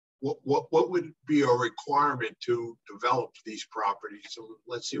 what would be a requirement to develop these properties? So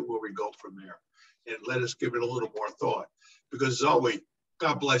let's see where we go from there. And let us give it a little more thought. Because Zoe,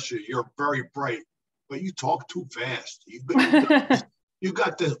 God bless you, you're very bright, but you talk too fast. You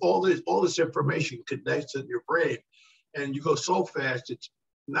got this, all this information condensed in your brain, and you go so fast, it's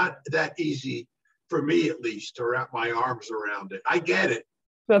not that easy for me, at least, to wrap my arms around it. I get it.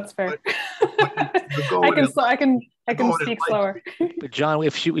 That's fair. But I can speak slower. But John,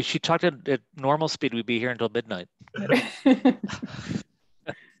 if she talked at normal speed, we'd be here until midnight.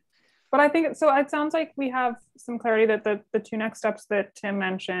 But I think so. It sounds like we have some clarity that the two next steps that Tim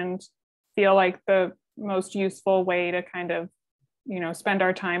mentioned feel like the most useful way to kind of, spend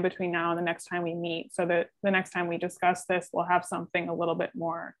our time between now and the next time we meet, so that the next time we discuss this, we'll have something a little bit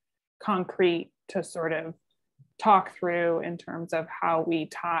more concrete to sort of talk through in terms of how we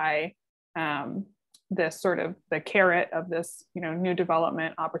tie this sort of the carrot of this, new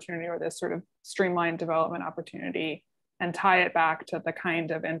development opportunity, or this sort of streamlined development opportunity, and tie it back to the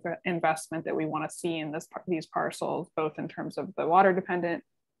kind of investment that we want to see in these parcels, both in terms of the water dependent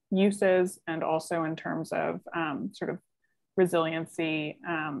uses and also in terms of sort of resiliency,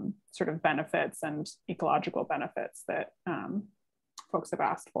 sort of benefits and ecological benefits that folks have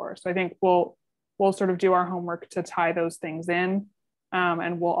asked for. So I think we'll sort of do our homework to tie those things in.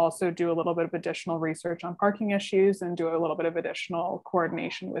 And we'll also do a little bit of additional research on parking issues and do a little bit of additional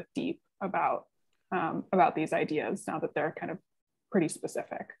coordination with DEEP about these ideas, now that they're kind of pretty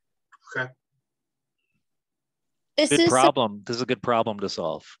specific. Okay. This is a good problem to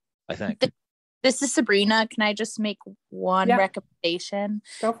solve, I think. This is Sabrina. Can I just make one recommendation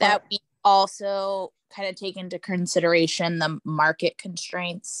that we also kind of take into consideration the market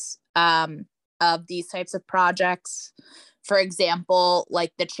constraints of these types of projects? For example,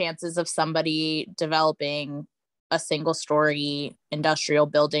 like the chances of somebody developing a single story industrial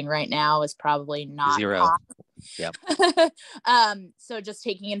building right now is probably not 0. Yep. So just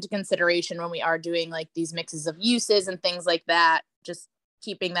taking into consideration when we are doing like these mixes of uses and things like that, just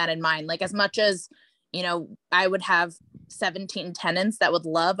keeping that in mind. Like, as much as, I would have 17 tenants that would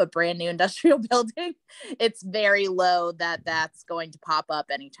love a brand new industrial building, it's very low that that's going to pop up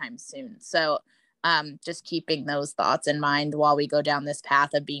anytime soon. So just keeping those thoughts in mind while we go down this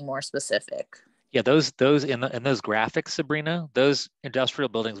path of being more specific. Yeah, those in those graphics, Sabrina, those industrial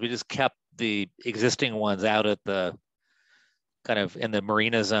buildings, we just kept the existing ones out at the kind of in the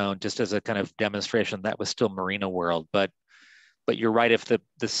marina zone, just as a kind of demonstration that was still marina world. But you're right, if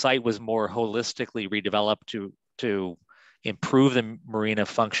the site was more holistically redeveloped to improve the marina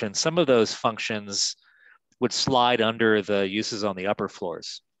function, some of those functions would slide under the uses on the upper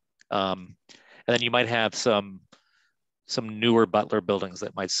floors. And then you might have some newer Butler buildings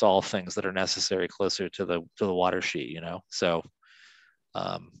that might solve things that are necessary closer to the water sheet, So,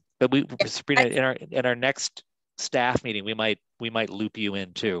 but Sabrina, in our next staff meeting, we might loop you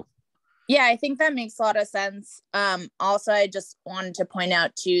in too. Yeah, I think that makes a lot of sense. Also, I just wanted to point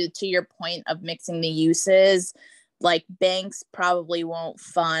out to your point of mixing the uses, like banks probably won't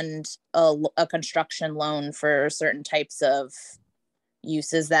fund a construction loan for certain types of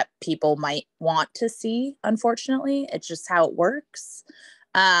uses that people might want to see. Unfortunately, it's just how it works.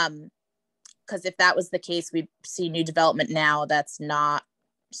 Because if that was the case, we see new development now that's not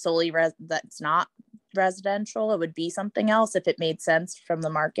solely residential. It would be something else if it made sense from the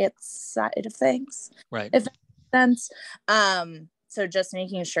market side of things. Right. If that makes sense. So just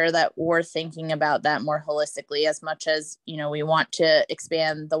making sure that we're thinking about that more holistically, as much as, we want to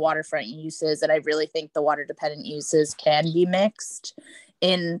expand the waterfront uses. And I really think the water dependent uses can be mixed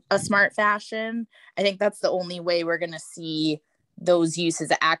in a smart fashion. I think that's the only way we're going to see those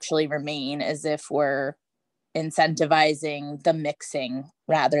uses actually remain, is if we're incentivizing the mixing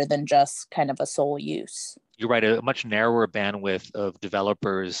rather than just kind of a sole use. You're right. A much narrower bandwidth of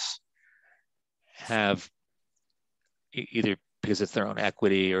developers have either because it's their own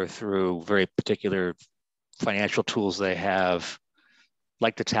equity or through very particular financial tools they have,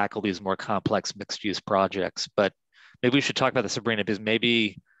 like to tackle these more complex mixed use projects. But maybe we should talk about this, Sabrina, because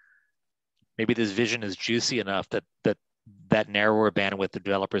maybe this vision is juicy enough that narrower bandwidth of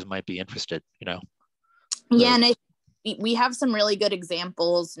developers might be interested, Yeah, and we have some really good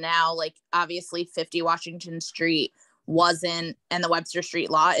examples now, like obviously 50 Washington Street wasn't, and the Webster Street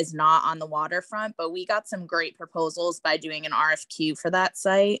lot is not on the waterfront, but we got some great proposals by doing an RFQ for that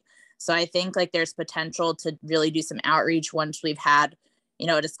site. So I think like there's potential to really do some outreach once we've had,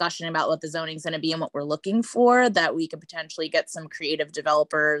 a discussion about what the zoning is going to be and what we're looking for, that we could potentially get some creative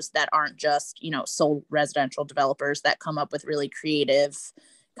developers that aren't just, sole residential developers that come up with really creative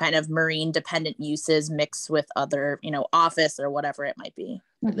kind of marine dependent uses mixed with other, office or whatever it might be.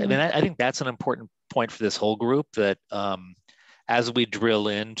 I mean, I think that's an important point for this whole group, that as we drill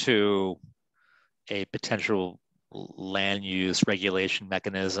into a potential land use regulation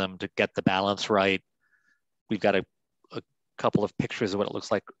mechanism to get the balance right, we've got a couple of pictures of what it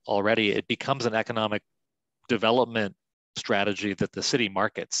looks like already. It becomes an economic development strategy that the city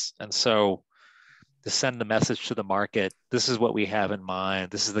markets. And so to send the message to the market, this is what we have in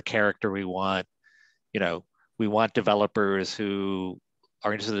mind, this is the character we want. We want developers who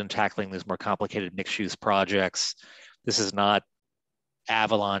are interested in tackling these more complicated mixed use projects. This is not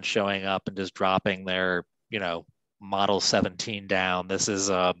Avalon showing up and just dropping their, Model 17 down. This is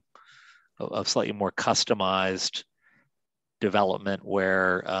a slightly more customized development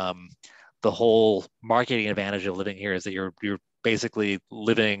where the whole marketing advantage of living here is that you're basically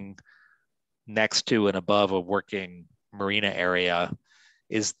living next to and above a working marina area,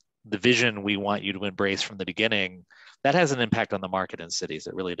 is the vision we want you to embrace from the beginning. That has an impact on the market in cities.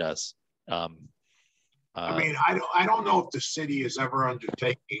 It really does. I mean, I don't know if the city is ever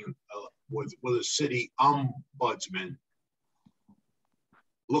undertaking with a city ombudsman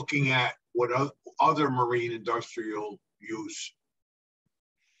looking at what other marine industrial use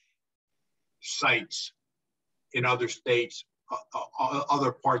sites in other states,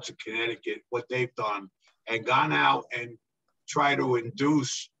 other parts of Connecticut, what they've done, and gone out and try to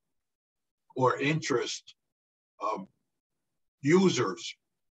induce or interest users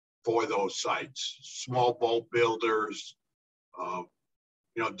for those sites, small boat builders,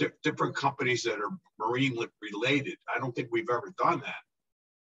 different companies that are marine related. I don't think we've ever done that.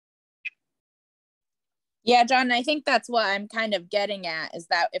 Yeah, John, I think that's what I'm kind of getting at, is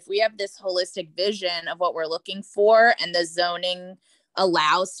that if we have this holistic vision of what we're looking for and the zoning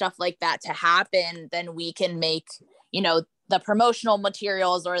allows stuff like that to happen, then we can make, the promotional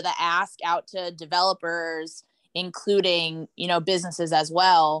materials or the ask out to developers, including, businesses as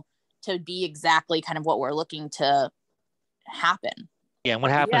well, to be exactly kind of what we're looking to happen. Yeah, and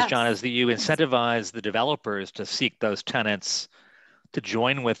what happens, Yes. John, is that you incentivize the developers to seek those tenants, to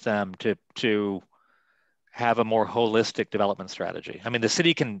join with them, to have a more holistic development strategy. I mean, the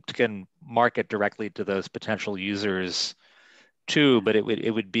city can market directly to those potential users too, but it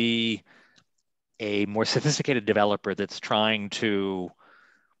would be a more sophisticated developer that's trying to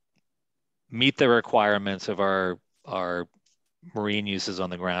meet the requirements of our marine uses on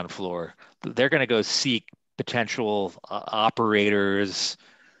the ground floor. They're going to go seek potential operators.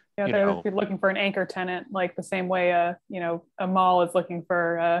 Yeah, they're looking for an anchor tenant, like the same way a mall is looking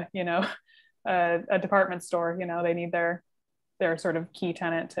for a department store. They need their sort of key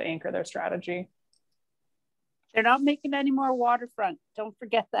tenant to anchor their strategy. They're not making any more waterfront. Don't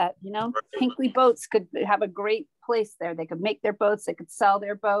forget that, Hinkley Boats could have a great place there. They could make their boats, they could sell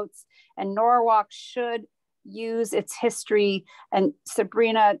their boats, and Norwalk should use its history. And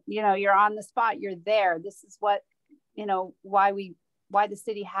Sabrina, you're on the spot, you're there. This is what, why the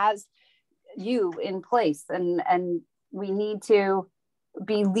city has you in place. And we need to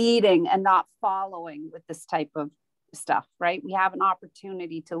be leading and not following with this type of stuff, right? We have an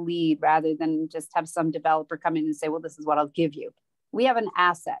opportunity to lead rather than just have some developer come in and say, well, this is what I'll give you. We have an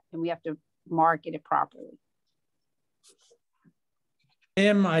asset and we have to market it properly.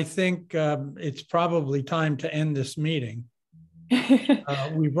 Tim, I think it's probably time to end this meeting.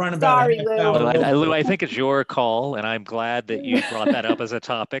 We've run about Sorry, a half hour. Lou, I think it's your call, and I'm glad that you brought that up as a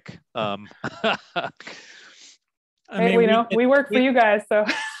topic. We work for you guys, so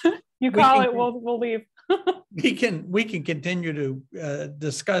you call it, we'll leave. we can continue to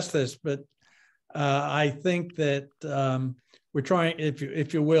discuss this, but I think that we're trying,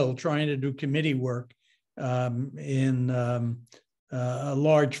 if you will, trying to do committee work in a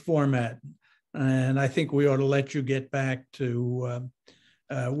large format, and I think we ought to let you get back to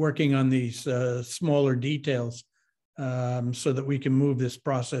working on these smaller details so that we can move this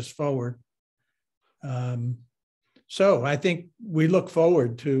process forward. So I think we look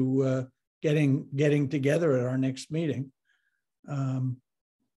forward to getting together at our next meeting. Sounds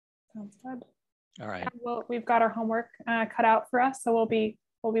good. All right. Well, we've got our homework cut out for us, so we'll be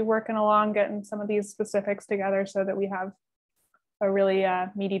working along, getting some of these specifics together so that we have a really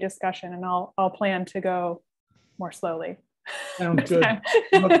meaty discussion, and I'll plan to go more slowly. Sounds good.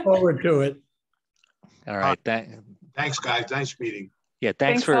 Look forward to it. All right. Thanks, guys. Nice meeting. Yeah.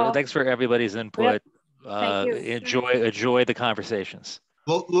 Thanks for everybody's input. Yep. Enjoy the conversations.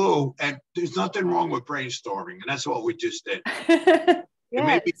 Lou, and there's nothing wrong with brainstorming, and that's what we just did. It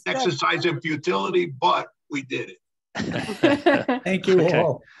may be an exercise in futility, but we did it. Thank you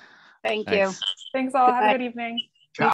all. Thank you. Thanks all. Have a good evening.